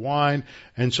god of wine.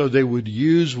 And so they would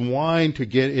use wine to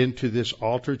get into this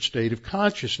altered state of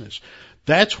consciousness.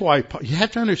 That's why you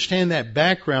have to understand that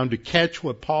background to catch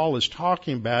what Paul is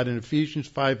talking about in Ephesians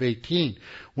 5:18.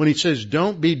 When he says,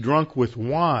 don't be drunk with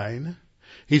wine,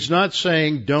 he's not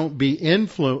saying don't be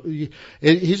influenced.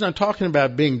 He's not talking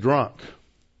about being drunk.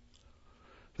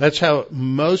 That's how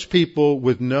most people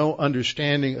with no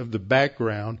understanding of the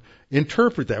background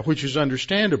interpret that, which is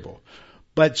understandable.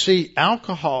 But see,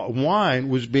 wine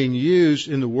was being used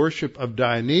in the worship of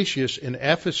Dionysius in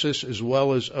Ephesus as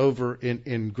well as over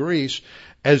in Greece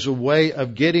as a way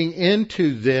of getting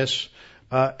into this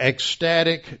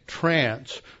ecstatic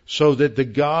trance so that the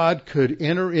God could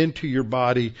enter into your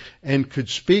body and could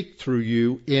speak through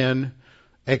you in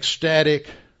ecstatic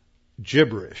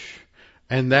gibberish.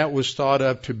 And that was thought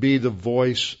of to be the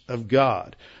voice of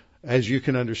God. As you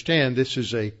can understand, this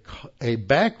is a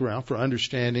background for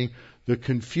understanding the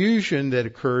confusion that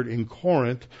occurred in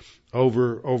Corinth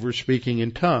over speaking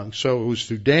in tongues. So it was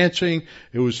through dancing,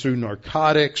 it was through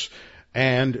narcotics,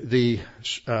 and the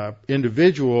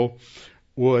individual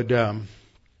would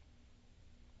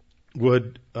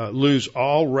lose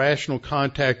all rational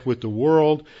contact with the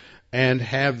world and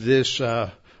have this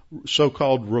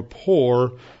so-called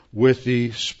rapport with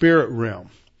the spirit realm.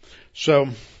 So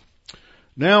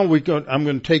now I'm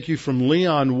going to take you from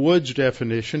Leon Wood's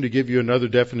definition to give you another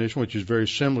definition which is very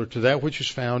similar to that, which is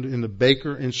found in the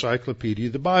Baker Encyclopedia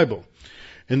of the Bible.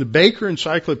 In the Baker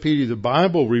Encyclopedia of the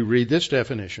Bible, we read this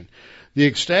definition. The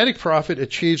ecstatic prophet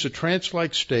achieves a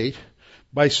trance-like state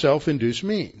by self-induced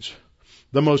means.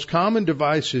 The most common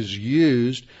devices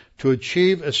used to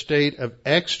achieve a state of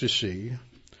ecstasy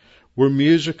were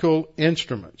musical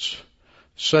instruments,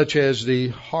 such as the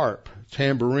harp,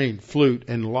 tambourine, flute,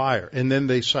 and lyre. And then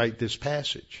they cite this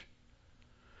passage.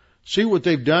 See, what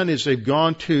they've done is they've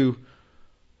gone to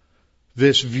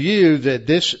this view that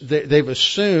they've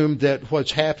assumed that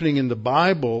what's happening in the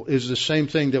Bible is the same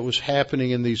thing that was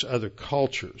happening in these other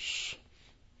cultures.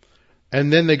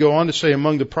 And then they go on to say,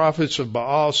 among the prophets of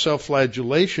Baal,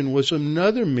 self-flagellation was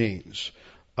another means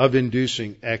of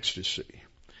inducing ecstasy.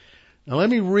 Now let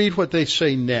me read what they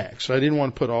say next. I didn't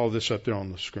want to put all this up there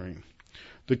on the screen.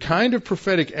 The kind of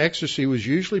prophetic ecstasy was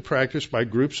usually practiced by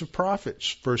groups of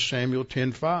prophets, 1 Samuel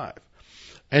 10:5.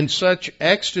 And such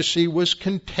ecstasy was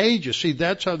contagious. See,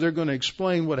 that's how they're going to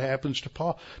explain what happens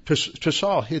to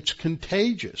Saul. It's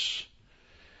contagious.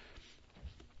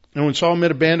 And when Saul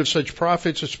met a band of such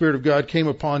prophets, the Spirit of God came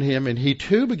upon him, and he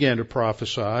too began to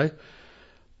prophesy,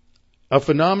 a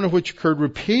phenomenon which occurred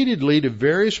repeatedly to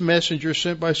various messengers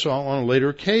sent by Saul on a later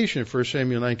occasion, 1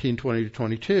 Samuel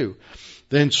 19:20-22.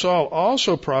 Then Saul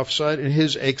also prophesied, and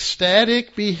his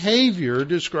ecstatic behavior,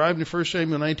 described in 1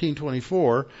 Samuel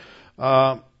 19:24,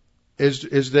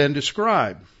 is then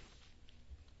described.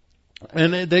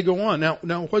 And they go on.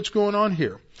 Now what's going on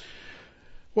here?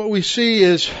 What we see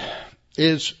is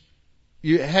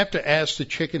you have to ask the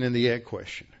chicken and the egg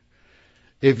question.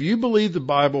 If you believe the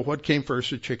Bible, what came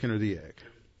first, the chicken or the egg?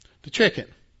 The chicken.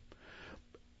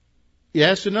 You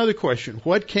asked another question.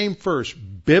 What came first,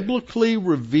 biblically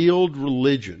revealed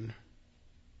religion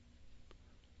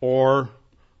or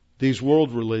these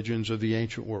world religions of the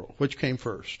ancient world? Which came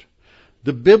first?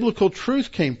 The biblical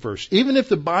truth came first. Even if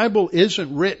the Bible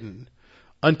isn't written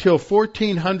until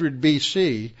 1400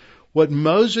 BC, what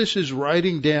Moses is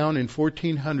writing down in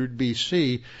 1400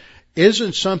 BC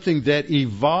isn't something that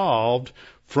evolved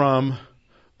from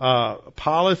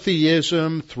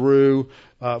polytheism through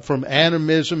from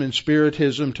animism and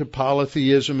spiritism to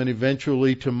polytheism and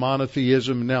eventually to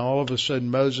monotheism. Now all of a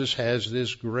sudden Moses has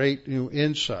this great new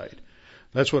insight.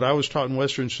 That's what I was taught in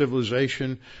Western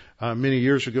civilization many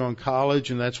years ago in college,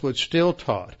 and that's what's still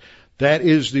taught. That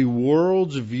is the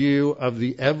world's view of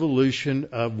the evolution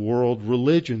of world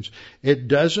religions. It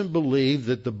doesn't believe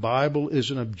that the Bible is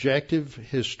an objective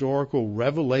historical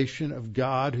revelation of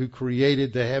God who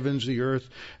created the heavens, the earth,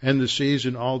 and the seas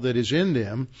and all that is in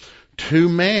them to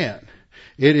man.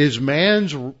 It is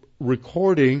man's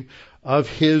recording of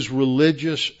his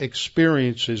religious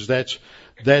experiences.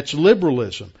 That's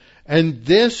liberalism. And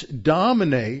this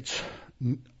dominates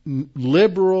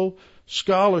liberal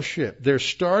scholarship. Their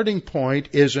starting point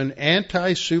is an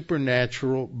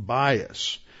anti-supernatural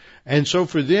bias. And so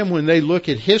for them, when they look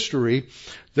at history,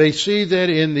 they see that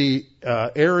in the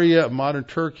area of modern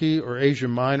Turkey or Asia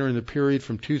Minor in the period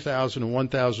from 2000 to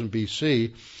 1000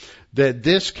 BC, that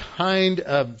this kind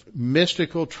of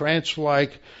mystical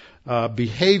trance-like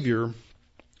behavior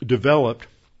developed,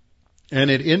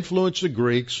 and it influenced the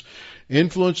Greeks,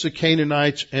 influenced the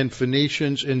Canaanites and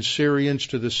Phoenicians and Syrians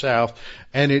to the south,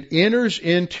 and it enters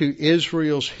into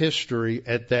Israel's history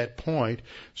at that point,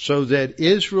 so that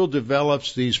Israel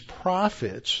develops these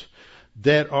prophets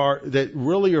that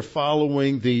really are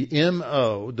following the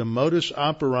MO, the modus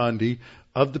operandi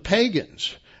of the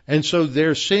pagans. And so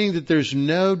they're seeing that there's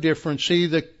no difference. See,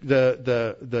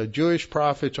 the Jewish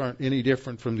prophets aren't any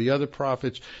different from the other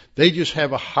prophets. They just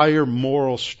have a higher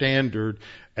moral standard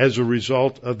as a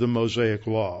result of the Mosaic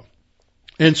Law.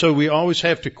 And so we always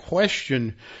have to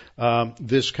question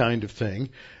this kind of thing.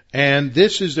 And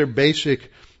this is their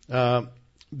basic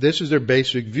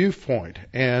viewpoint.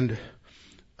 And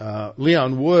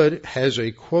Leon Wood has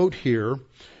a quote here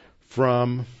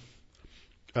from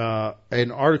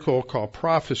an article called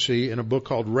Prophecy in a book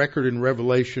called Record and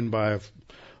Revelation by an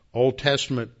Old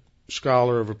Testament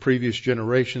scholar of a previous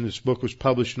generation. This book was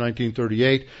published in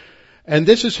 1938. And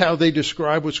this is how they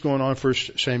describe what's going on in 1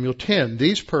 Samuel 10.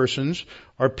 These persons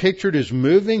are pictured as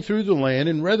moving through the land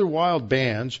in rather wild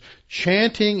bands,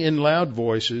 chanting in loud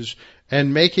voices,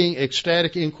 and making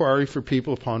ecstatic inquiry for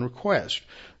people upon request.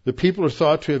 The people are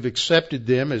thought to have accepted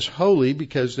them as holy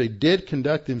because they did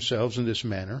conduct themselves in this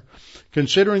manner,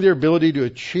 considering their ability to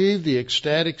achieve the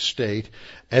ecstatic state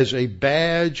as a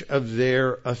badge of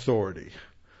their authority.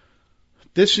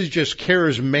 This is just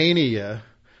charismania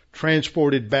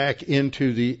transported back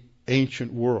into the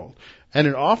ancient world. And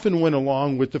it often went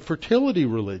along with the fertility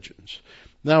religions.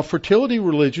 Now, fertility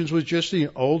religions was just the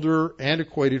older,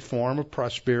 antiquated form of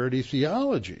prosperity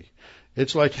theology.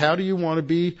 It's like, how do you want to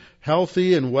be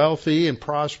healthy and wealthy and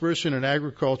prosperous in an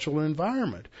agricultural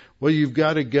environment? Well, you've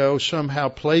got to go somehow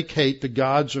placate the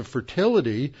gods of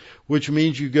fertility, which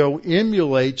means you go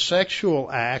emulate sexual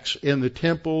acts in the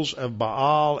temples of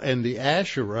Baal and the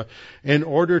Asherah in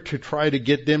order to try to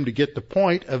get them to get the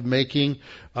point of making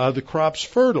the crops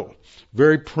fertile.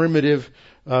 Very primitive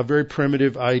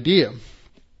idea.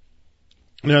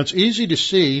 Now, it's easy to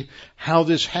see how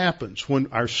this happens when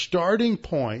our starting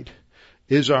point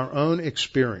is our own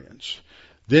experience.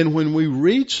 Then when we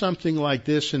read something like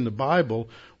this in the Bible,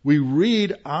 we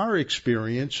read our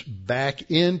experience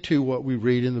back into what we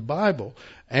read in the Bible.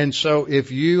 And so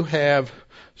if you have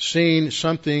seen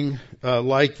something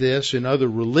like this in other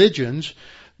religions,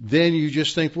 then you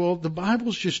just think, well, the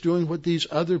Bible's just doing what these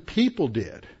other people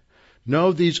did.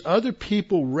 No, these other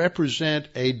people represent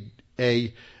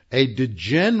a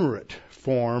degenerate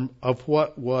form of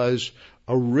what was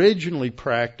originally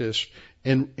practiced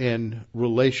in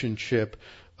relationship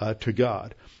to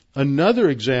God. Another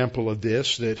example of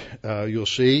this that you'll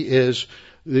see is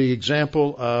the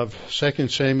example of 2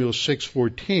 Samuel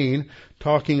 6:14,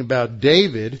 talking about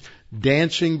David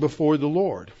dancing before the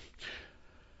Lord.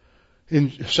 In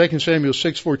 2 Samuel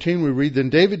 6:14 we read, "Then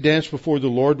David danced before the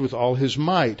Lord with all his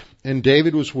might, and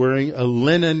David was wearing a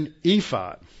linen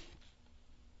ephod."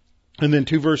 And then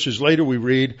 2 verses later we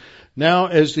read, "Now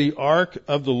as the ark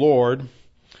of the Lord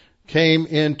came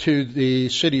into the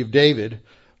city of David,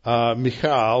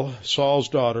 Michal, Saul's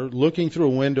daughter, looking through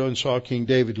a window and saw King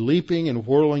David leaping and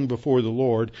whirling before the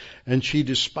Lord, and she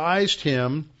despised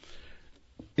him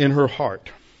in her heart."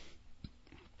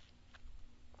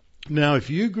 Now, if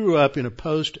you grew up in a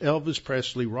post-Elvis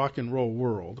Presley rock and roll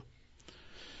world,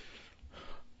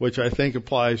 which I think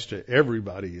applies to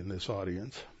everybody in this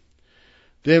audience,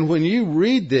 then when you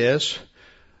read this,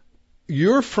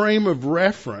 your frame of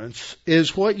reference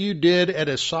is what you did at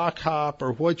a sock hop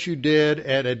or what you did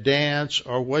at a dance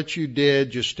or what you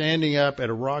did just standing up at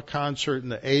a rock concert in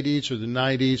the 80s or the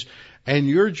 90s, and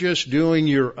you're just doing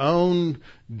your own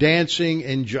dancing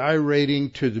and gyrating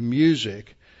to the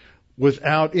music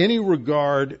without any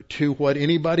regard to what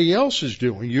anybody else is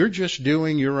doing. You're just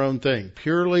doing your own thing,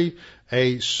 purely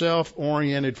a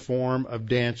self-oriented form of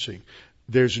dancing.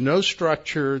 There's no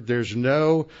structure, there's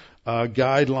no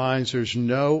guidelines, there's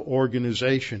no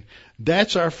organization.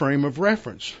 That's our frame of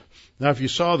reference. Now, if you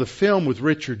saw the film with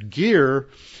Richard Gere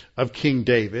of King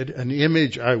David, an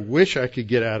image I wish I could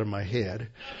get out of my head,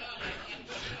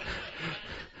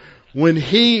 when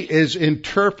he is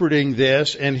interpreting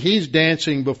this and he's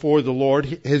dancing before the Lord,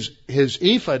 his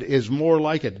ephod is more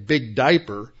like a big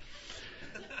diaper,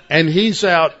 and he's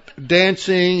out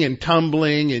dancing and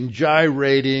tumbling and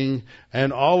gyrating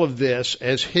and all of this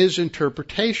as his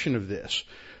interpretation of this.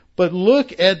 But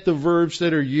look at the verbs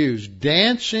that are used.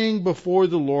 Dancing before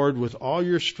the Lord with all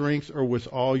your strength or with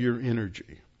all your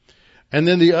energy. And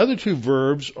then the other two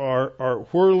verbs are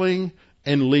whirling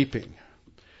and leaping.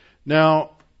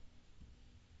 Now,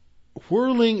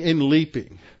 whirling and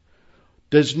leaping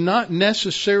does not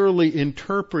necessarily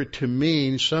interpret to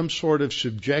mean some sort of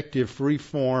subjective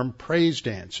free-form praise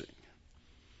dancing.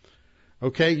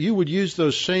 Okay, you would use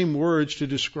those same words to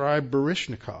describe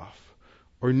Baryshnikov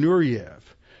or Nureyev.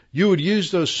 You would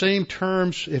use those same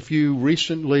terms if you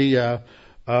recently have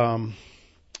been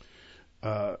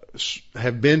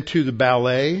to the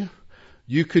ballet.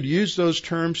 You could use those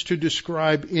terms to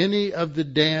describe any of the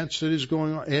dance that is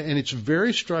going on. And it's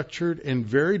very structured and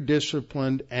very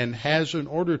disciplined and has an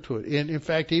order to it. And in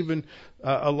fact, even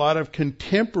a lot of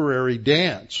contemporary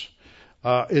dance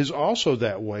is also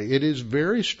that way. It is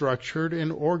very structured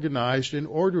and organized and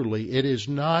orderly. It is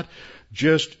not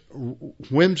just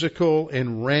whimsical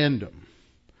and random.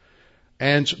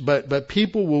 But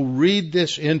people will read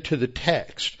this into the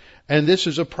text. And this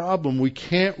is a problem. We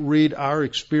can't read our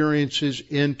experiences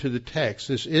into the text.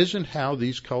 This isn't how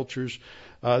these cultures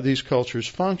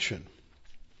function.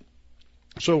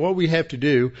 So what we have to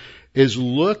do is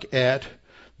look at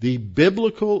the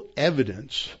biblical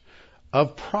evidence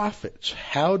of prophets.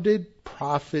 How did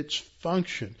prophets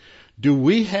function? Do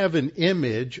we have an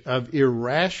image of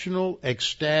irrational,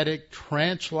 ecstatic,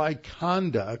 trance-like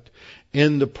conduct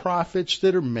in the prophets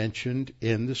that are mentioned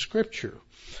in the Scripture?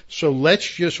 So let's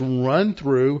just run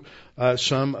through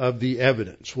some of the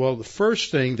evidence. Well, the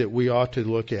first thing that we ought to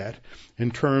look at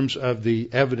in terms of the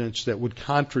evidence that would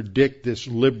contradict this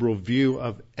liberal view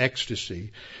of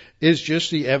ecstasy is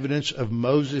just the evidence of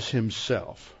Moses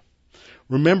himself.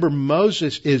 Remember,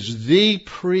 Moses is the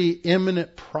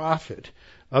preeminent prophet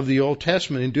of the Old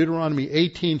Testament. In Deuteronomy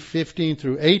 18:15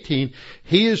 through 18,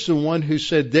 he is the one who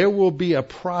said, there will be a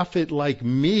prophet like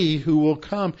me who will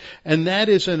come. And that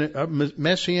is a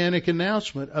messianic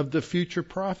announcement of the future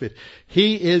prophet.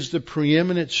 He is the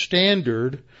preeminent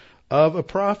standard of a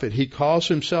prophet. He calls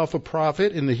himself a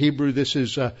prophet. In the Hebrew, this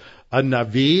is a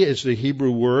navi, is the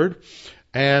Hebrew word.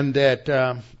 And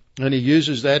he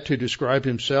uses that to describe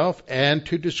himself and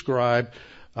to describe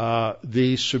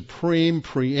the supreme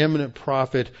preeminent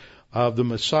prophet of the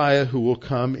Messiah who will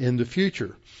come in the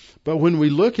future. But when we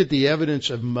look at the evidence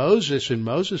of Moses in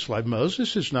Moses' life,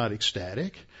 Moses is not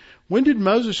ecstatic. When did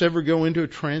Moses ever go into a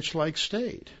trance-like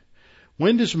state?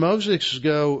 When does Moses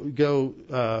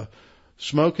go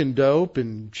smoking dope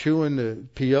and chewing the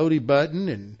peyote button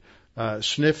and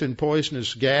sniffing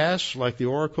poisonous gas like the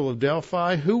Oracle of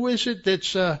Delphi? Who is it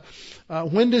that's,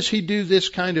 when does he do this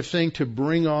kind of thing to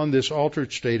bring on this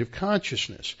altered state of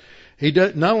consciousness?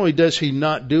 Not only does he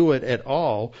not do it at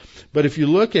all, but if you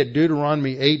look at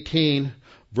Deuteronomy 18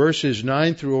 verses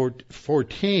 9 through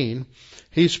 14,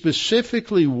 he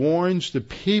specifically warns the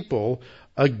people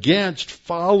against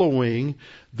following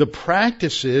the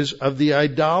practices of the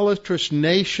idolatrous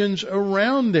nations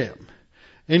around them,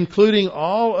 including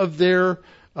all of their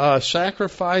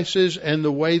sacrifices and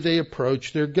the way they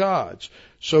approach their gods.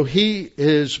 So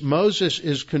Moses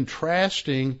is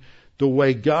contrasting the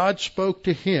way God spoke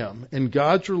to him and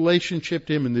God's relationship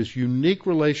to him in this unique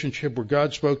relationship where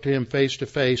God spoke to him face to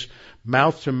face,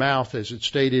 mouth to mouth, as it's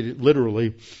stated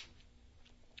literally,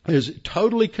 is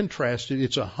totally contrasted.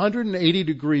 It's 180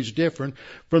 degrees different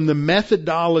from the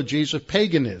methodologies of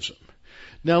paganism.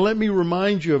 Now let me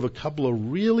remind you of a couple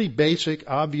of really basic,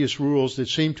 obvious rules that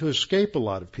seem to escape a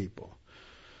lot of people.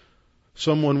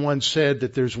 Someone once said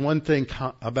that there's one thing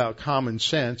about common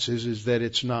sense is that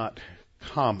it's not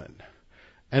common.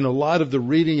 And a lot of the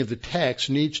reading of the text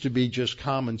needs to be just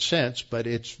common sense, but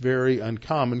it's very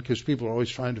uncommon because people are always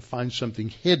trying to find something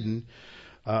hidden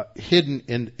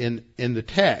in the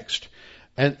text.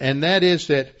 And that is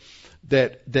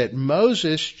that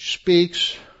Moses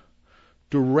speaks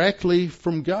directly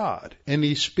from God. And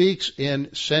he speaks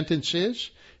in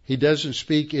sentences. He doesn't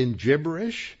speak in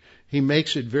gibberish. He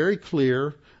makes it very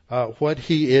clear what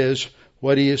he is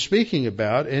speaking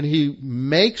about. And he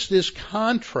makes this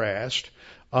contrast,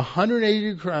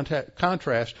 180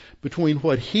 contrast between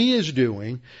what he is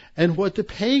doing and what the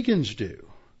pagans do.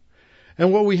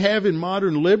 And what we have in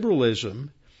modern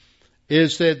liberalism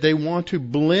is that they want to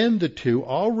blend the two.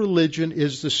 All religion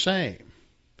is the same.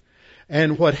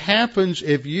 And what happens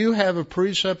if you have a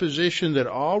presupposition that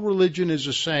all religion is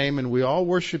the same and we all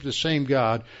worship the same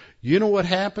God, you know what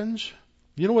happens?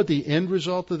 You know what the end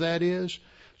result of that is?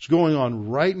 It's going on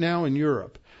right now in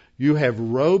Europe. You have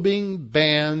roving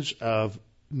bands of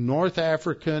North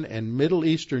African and Middle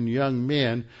Eastern young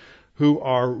men who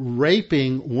are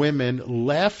raping women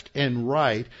left and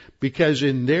right because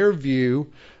in their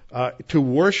view, to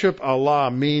worship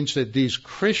Allah means that these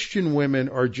Christian women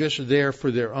are just there for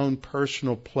their own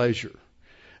personal pleasure.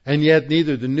 And yet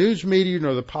neither the news media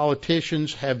nor the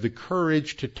politicians have the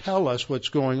courage to tell us what's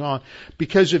going on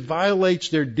because it violates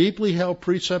their deeply held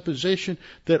presupposition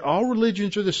that all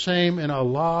religions are the same and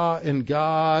Allah and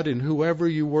God and whoever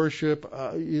you worship,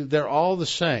 they're all the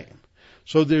same.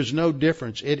 So there's no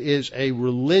difference. It is a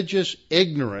religious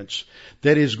ignorance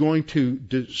that is going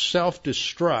to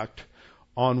self-destruct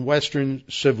on Western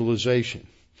civilization.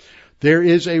 There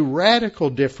is a radical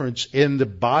difference in the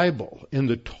Bible, in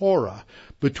the Torah,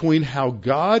 between how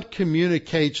God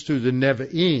communicates through the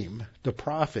Nevi'im, the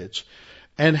prophets,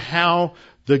 and how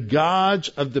the gods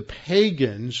of the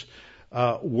pagans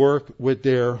work with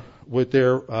their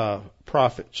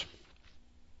prophets.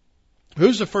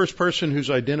 Who's the first person who's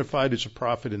identified as a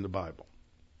prophet in the Bible?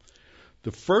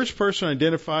 The first person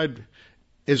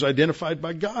is identified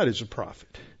by God as a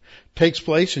prophet. Takes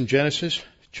place in Genesis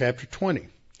chapter 20.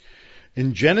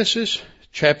 In Genesis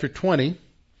chapter 20,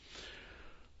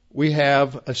 we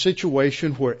have a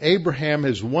situation where Abraham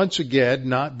has once again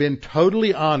not been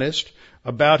totally honest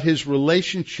about his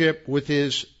relationship with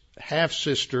his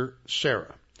half-sister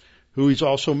Sarah, who he's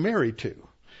also married to.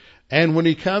 And when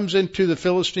he comes into the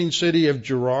Philistine city of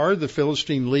Gerar, the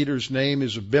Philistine leader's name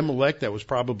is Abimelech. That was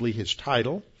probably his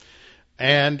title.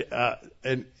 And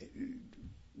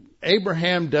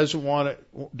Abraham doesn't want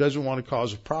to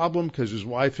cause a problem because his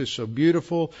wife is so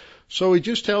beautiful. So he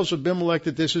just tells Abimelech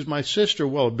that this is my sister.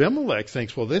 Well, Abimelech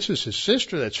thinks, well, this is his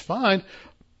sister. That's fine.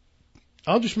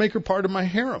 I'll just make her part of my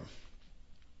harem.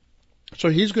 So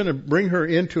he's going to bring her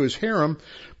into his harem,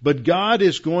 but God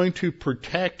is going to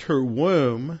protect her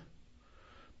womb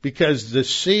because the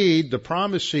seed, the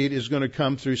promised seed, is going to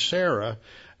come through Sarah.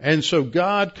 And so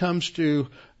God comes to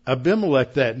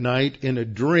Abimelech that night in a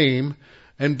dream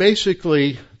and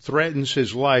basically threatens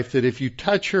his life that if you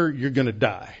touch her, you're going to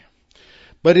die.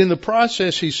 But in the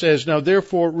process, he says, now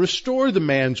therefore restore the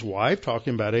man's wife,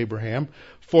 talking about Abraham,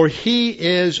 for he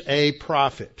is a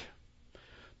prophet.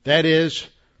 That is,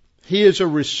 he is a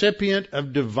recipient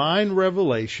of divine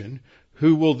revelation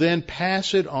who will then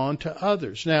pass it on to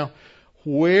others. Now,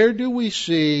 where do we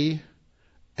see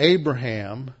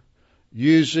Abraham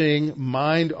using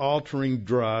mind-altering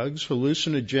drugs,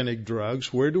 hallucinogenic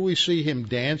drugs? Where do we see him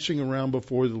dancing around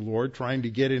before the Lord, trying to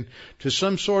get into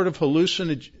some sort of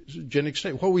hallucinogenic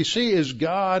state? What we see is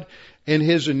God in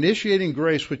His initiating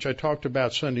grace, which I talked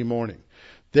about Sunday morning,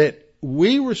 that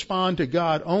we respond to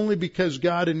God only because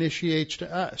God initiates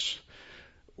to us.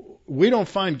 We don't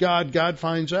find God, God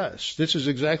finds us. This is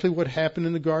exactly what happened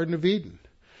in the Garden of Eden.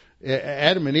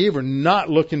 Adam and Eve are not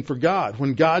looking for God.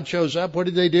 When God shows up, what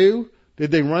did they do? Did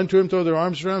they run to Him, throw their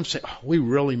arms around Him, say, oh, we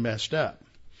really messed up?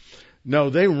 No,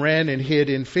 they ran and hid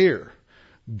in fear.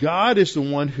 God is the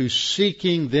one who's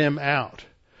seeking them out.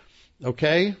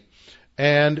 Okay?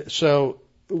 And so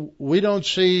we don't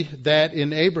see that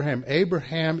in Abraham.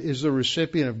 Abraham is the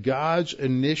recipient of God's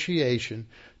initiation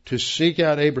to seek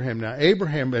out Abraham. Now,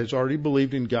 Abraham has already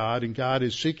believed in God, and God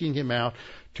is seeking him out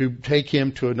to take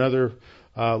him to another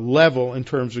level in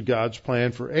terms of God's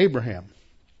plan for Abraham,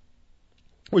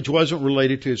 which wasn't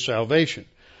related to his salvation.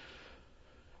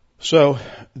 So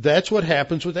that's what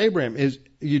happens with Abraham, is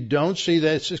you don't see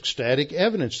that ecstatic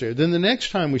evidence there. Then the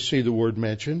next time we see the word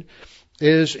mentioned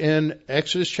is in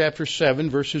Exodus chapter 7,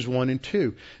 verses 1 and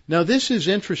 2. Now this is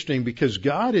interesting because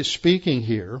God is speaking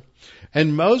here,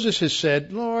 and Moses has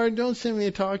said, Lord, don't send me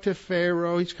to talk to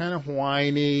Pharaoh. He's kind of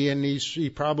whiny, and he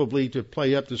probably, to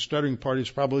play up the stuttering part, he's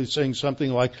probably saying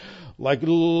something like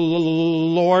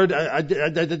Lord,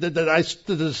 I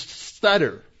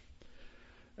stutter.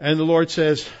 And the Lord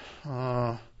says,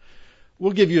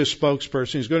 we'll give you a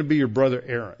spokesperson. He's going to be your brother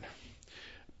Aaron.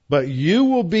 But you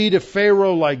will be to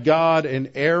Pharaoh like God,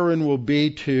 and Aaron will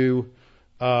be to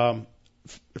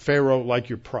Pharaoh like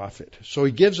your prophet. So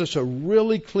he gives us a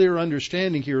really clear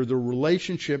understanding here of the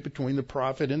relationship between the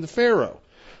prophet and the Pharaoh.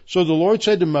 So the Lord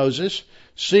said to Moses,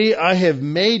 see, I have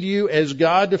made you as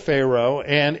God to Pharaoh,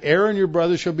 and Aaron your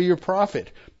brother shall be your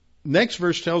prophet. Next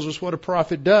verse tells us what a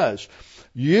prophet does.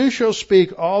 You shall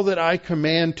speak all that I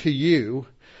command to you,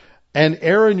 and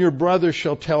Aaron your brother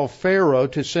shall tell Pharaoh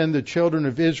to send the children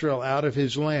of Israel out of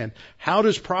his land. How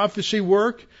does prophecy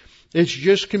work? It's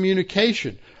just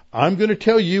communication. I'm going to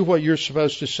tell you what you're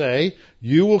supposed to say.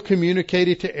 You will communicate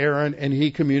it to Aaron, and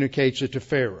he communicates it to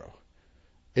Pharaoh.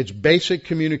 It's basic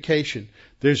communication.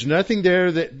 There's nothing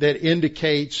there that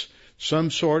indicates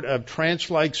some sort of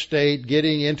trance-like state,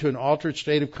 getting into an altered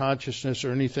state of consciousness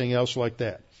or anything else like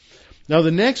that. Now,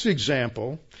 the next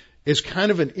example is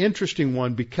kind of an interesting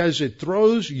one because it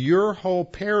throws your whole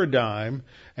paradigm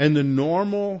and the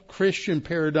normal Christian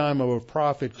paradigm of a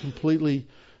prophet completely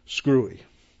screwy.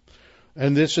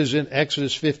 And this is in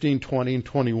Exodus 15, 20, and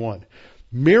 21.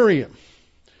 Miriam,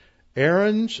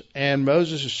 Aaron's and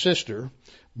Moses' sister,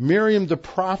 Miriam the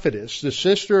prophetess, the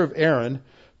sister of Aaron,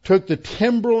 took the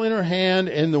timbrel in her hand,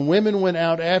 and the women went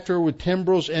out after her with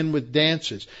timbrels and with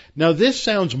dances. Now this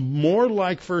sounds more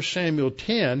like 1 Samuel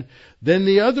 10 than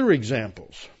the other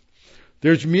examples.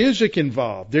 There's music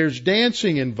involved. There's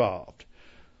dancing involved.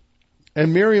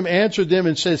 And Miriam answered them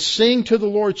and said, sing to the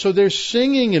Lord. So there's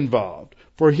singing involved.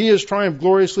 For he has triumphed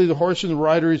gloriously, the horse and the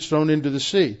rider is thrown into the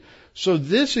sea. So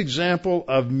this example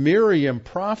of Miriam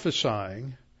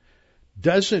prophesying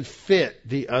doesn't fit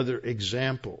the other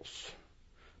examples.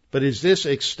 But is this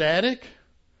ecstatic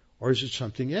or is it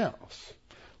something else?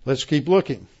 Let's keep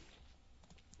looking.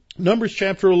 Numbers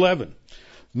chapter 11.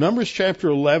 Numbers chapter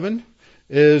 11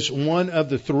 is one of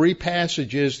the three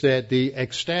passages that the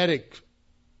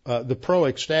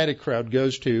pro-ecstatic crowd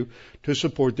goes to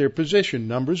support their position.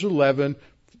 Numbers 11,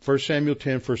 1 Samuel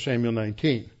 10, 1 Samuel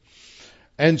 19.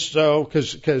 And so,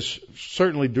 because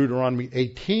certainly Deuteronomy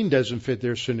 18 doesn't fit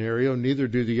their scenario, neither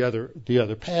do the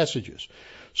other passages.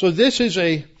 So this is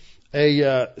a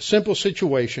simple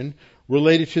situation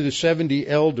related to the 70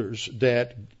 elders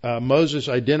that Moses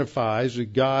identifies,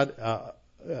 that God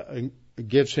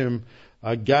gives him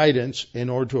guidance in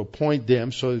order to appoint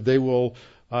them so that they will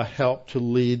help to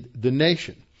lead the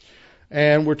nation.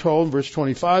 And we're told in verse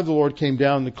 25, the Lord came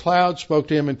down in the cloud, spoke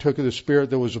to him, and took of the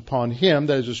Spirit that was upon him,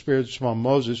 that is the Spirit that's upon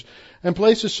Moses, and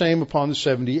placed the same upon the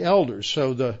 70 elders.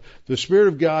 So the Spirit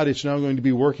of God is now going to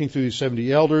be working through these 70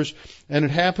 elders. And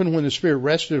it happened when the Spirit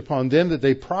rested upon them that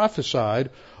they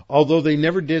prophesied, although they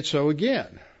never did so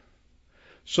again.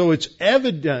 So it's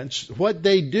evidence what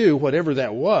they do, whatever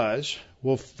that was,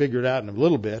 we'll figure it out in a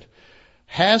little bit,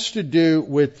 has to do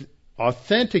with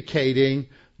authenticating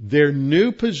their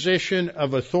new position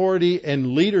of authority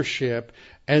and leadership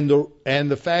and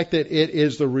the fact that it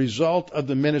is the result of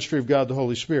the ministry of God the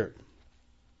Holy Spirit.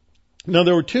 Now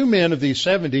there were 2 men of these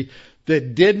 70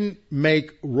 that didn't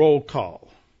make roll call.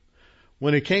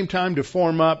 When it came time to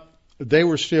form up, they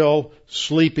were still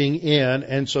sleeping in,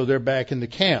 and so they're back in the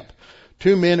camp.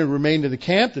 2 men had remained in the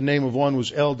camp. The name of one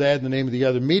was Eldad, and the name of the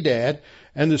other Medad,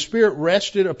 and the Spirit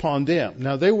rested upon them.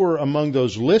 Now they were among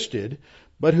those listed,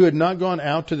 but who had not gone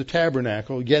out to the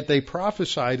tabernacle, yet they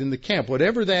prophesied in the camp.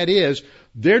 Whatever that is,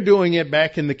 they're doing it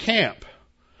back in the camp.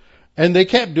 And they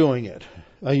kept doing it.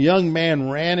 A young man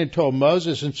ran and told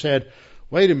Moses and said,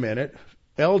 wait a minute,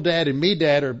 Eldad and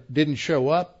Medad didn't show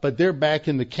up, but they're back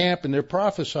in the camp and they're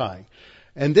prophesying.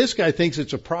 And this guy thinks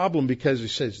it's a problem because he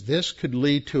says this could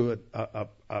lead to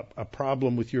a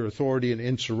problem with your authority and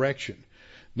insurrection.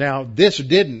 Now, this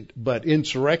didn't, but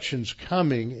insurrection's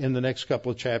coming in the next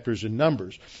couple of chapters in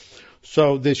Numbers.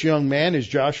 So this young man is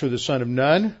Joshua the son of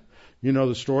Nun. You know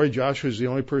the story. Joshua is the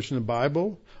only person in the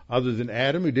Bible other than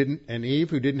Adam and Eve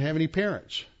who didn't have any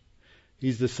parents.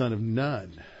 He's the son of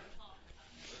Nun.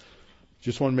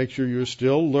 Just want to make sure you're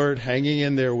still alert, hanging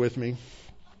in there with me.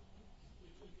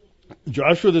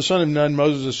 Joshua the son of Nun,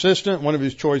 Moses' assistant, one of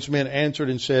his choice men, answered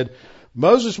and said,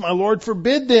 Moses, my Lord,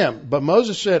 forbid them. But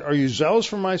Moses said, are you zealous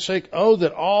for my sake? Oh,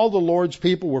 that all the Lord's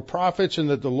people were prophets and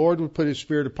that the Lord would put his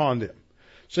Spirit upon them.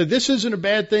 So this isn't a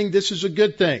bad thing. This is a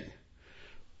good thing.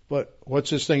 But what's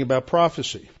this thing about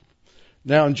prophecy?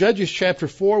 Now in Judges chapter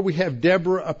 4, we have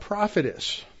Deborah, a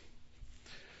prophetess.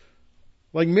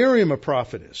 Like Miriam, a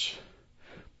prophetess.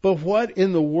 But what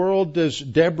in the world does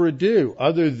Deborah do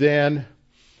other than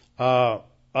go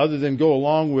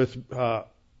along with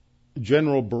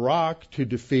General Barak to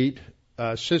defeat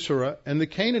Sisera and the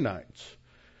Canaanites?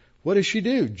 What does she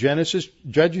do? Judges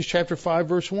chapter 5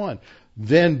 verse 1.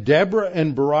 Then Deborah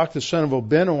and Barak the son of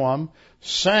Abinoam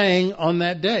sang on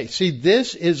that day. See,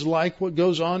 this is like what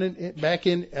goes on back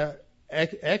in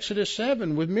Exodus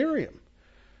 7 with Miriam.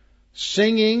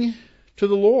 Singing to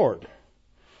the Lord.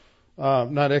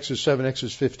 Not Exodus 7,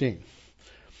 Exodus 15.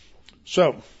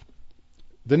 So,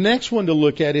 the next one to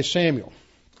look at is Samuel.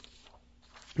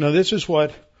 Now this is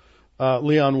what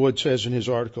Leon Wood says in his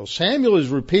article. Samuel is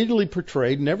repeatedly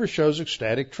portrayed, never shows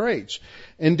ecstatic traits.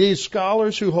 Indeed,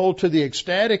 scholars who hold to the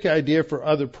ecstatic idea for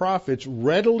other prophets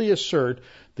readily assert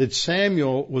that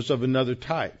Samuel was of another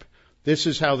type. This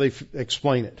is how they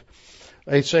explain it.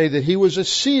 They say that he was a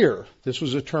seer. This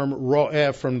was a term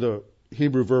ro'eh from the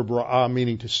Hebrew verb ra'ah,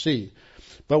 meaning to see.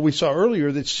 But we saw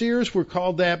earlier that seers were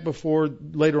called that before,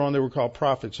 later on they were called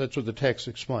prophets. That's what the text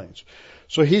explains.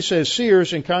 So he says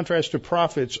seers, in contrast to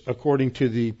prophets, according to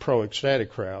the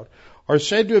pro-ecstatic crowd, are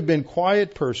said to have been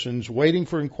quiet persons waiting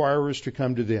for inquirers to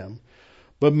come to them.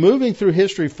 But moving through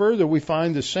history further, we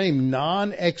find the same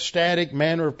non-ecstatic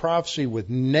manner of prophecy with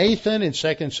Nathan in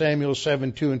 2 Samuel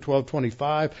 7:2 and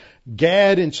 12:25,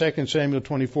 Gad in 2 Samuel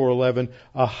 24:11,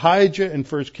 Ahijah in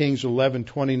 1 Kings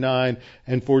 11:29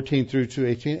 and 14 through to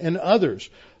 18, and others.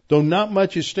 Though not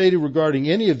much is stated regarding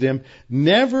any of them,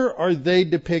 never are they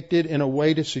depicted in a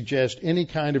way to suggest any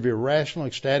kind of irrational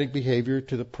ecstatic behavior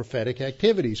to the prophetic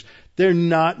activities. They're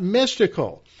not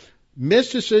mystical.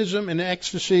 Mysticism and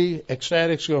ecstasy,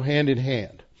 ecstatics go hand in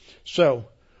hand. So,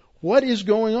 what is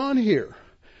going on here?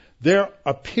 There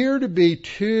appear to be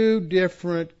 2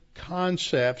 different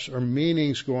concepts or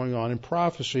meanings going on in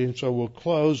prophecy, and so we'll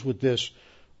close with this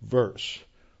verse.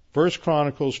 1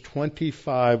 Chronicles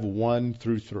 25, 1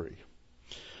 through 3.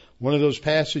 One of those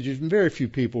passages, and very few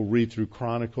people read through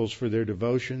Chronicles for their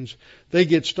devotions. They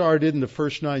get started and the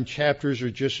first 9 chapters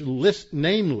are just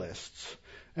name lists.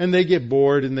 And they get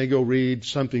bored and they go read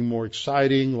something more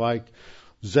exciting like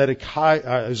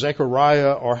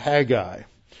Zechariah or Haggai.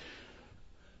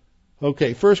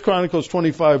 Okay, 1 Chronicles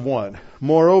 25:1.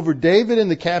 Moreover, David and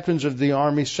the captains of the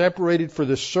army separated for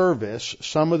the service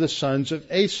some of the sons of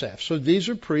Asaph. So these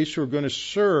are priests who are going to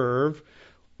serve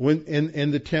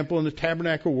in the temple, in the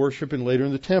tabernacle worship, and later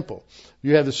in the temple.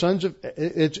 You have the sons of,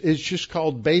 it's just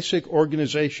called basic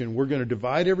organization. We're going to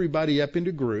divide everybody up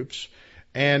into groups,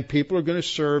 and people are going to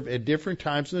serve at different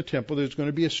times in the temple. There's going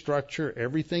to be a structure.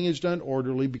 Everything is done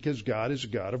orderly because God is a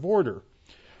God of order.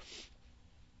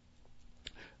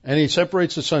 And he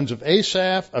separates the sons of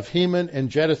Asaph, of Heman, and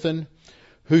Jeduthun,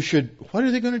 what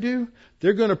are they going to do?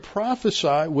 They're going to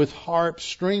prophesy with harps,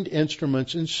 stringed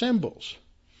instruments, and cymbals.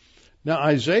 Now,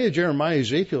 Isaiah, Jeremiah,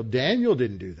 Ezekiel, Daniel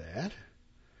didn't do that.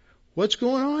 What's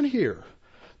going on here?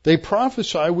 They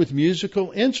prophesy with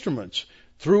musical instruments.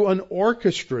 through an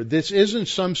orchestra. This isn't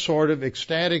some sort of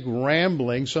ecstatic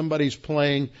rambling. Somebody's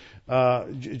playing,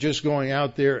 just going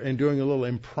out there and doing a little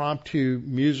impromptu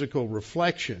musical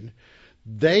reflection.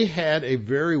 They had a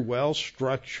very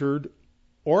well-structured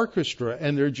orchestra,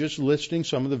 and they're just listing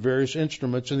some of the various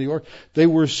instruments in the orchestra. They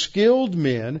were skilled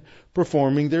men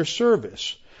performing their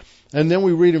service. And then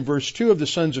we read in verse 2 of the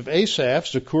sons of Asaph,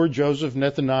 Zakur, Joseph,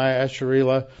 Nethaniah,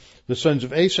 Asherelah. The sons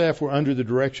of Asaph were under the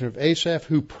direction of Asaph,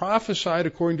 who prophesied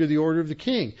according to the order of the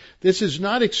king. This is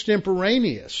not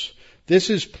extemporaneous. This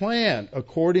is planned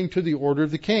according to the order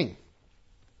of the king.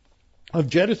 Of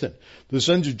Jeduthun, the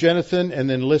sons of Jeduthun, and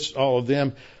then lists all of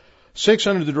them. 6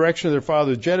 under the direction of their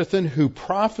father Jeduthun, who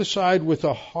prophesied with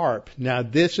a harp. Now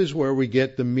this is where we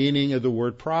get the meaning of the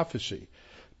word prophecy.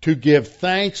 To give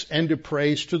thanks and to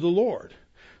praise to the Lord.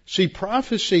 See,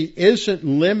 prophecy isn't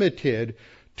limited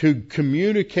to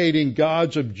communicating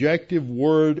God's objective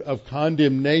word of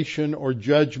condemnation or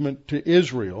judgment to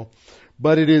Israel,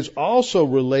 but it is also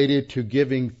related to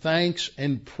giving thanks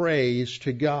and praise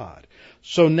to God.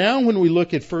 So now when we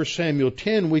look at 1 Samuel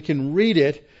 10, we can read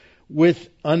it with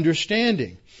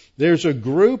understanding. There's a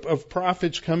group of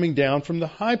prophets coming down from the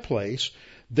high place.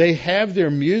 They have their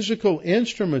musical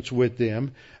instruments with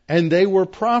them, and they were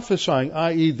prophesying,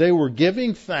 i.e., they were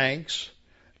giving thanks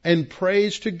and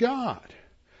praise to God.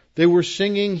 They were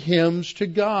singing hymns to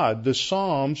God, the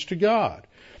psalms to God.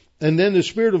 And then the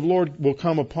Spirit of the Lord will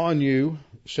come upon you,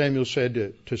 Samuel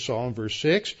said to Saul in verse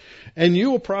 6, and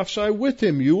you will prophesy with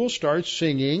him. You will start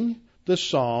singing the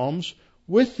psalms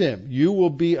with them. You will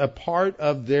be a part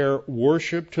of their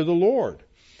worship to the Lord.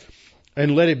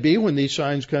 And let it be when these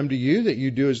signs come to you that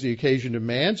you do as the occasion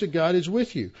demands, that God is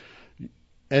with you.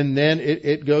 And then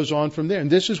it goes on from there. And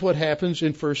this is what happens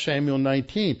in 1 Samuel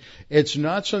 19. It's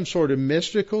not some sort of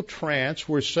mystical trance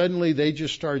where suddenly they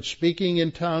just start speaking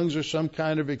in tongues or some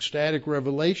kind of ecstatic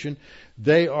revelation.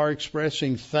 They are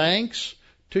expressing thanks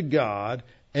to God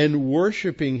and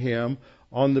worshiping Him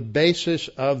on the basis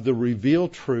of the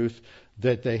revealed truth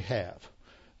that they have.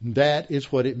 That is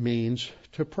what it means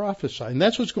to prophesy. And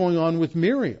that's what's going on with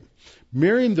Miriam.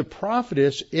 Miriam the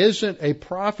prophetess isn't a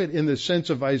prophet in the sense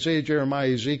of Isaiah,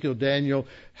 Jeremiah, Ezekiel, Daniel,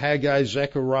 Haggai,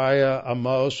 Zechariah,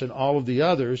 Amos, and all of the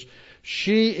others.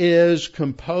 She is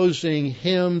composing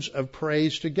hymns of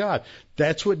praise to God.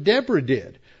 That's what Deborah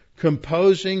did,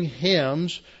 composing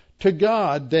hymns to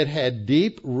God that had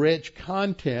deep, rich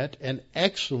content and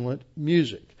excellent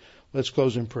music. Let's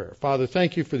close in prayer. Father,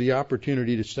 thank you for the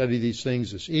opportunity to study these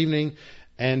things this evening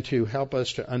and to help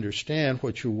us to understand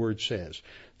what your word says.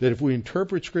 That if we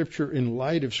interpret Scripture in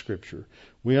light of Scripture,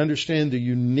 we understand the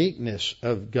uniqueness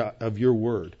of God, of your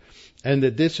word, and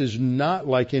that this is not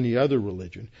like any other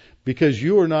religion, because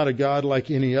you are not a God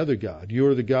like any other God. You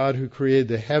are the God who created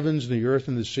the heavens and the earth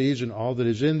and the seas and all that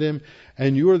is in them,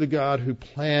 and you are the God who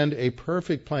planned a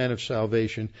perfect plan of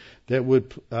salvation that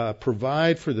would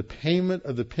provide for the payment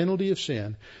of the penalty of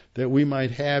sin, that we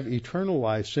might have eternal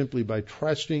life simply by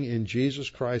trusting in Jesus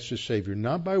Christ as Savior,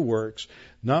 not by works,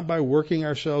 not by working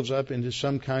ourselves up into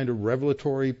some kind of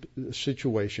revelatory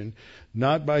situation,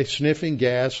 not by sniffing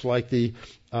gas like the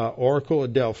oracle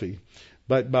at Delphi,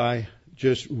 but by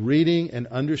just reading and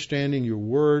understanding your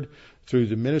word through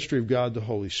the ministry of God the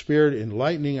Holy Spirit,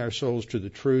 enlightening our souls to the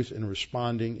truth and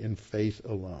responding in faith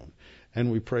alone.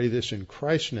 And we pray this in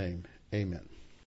Christ's name. Amen.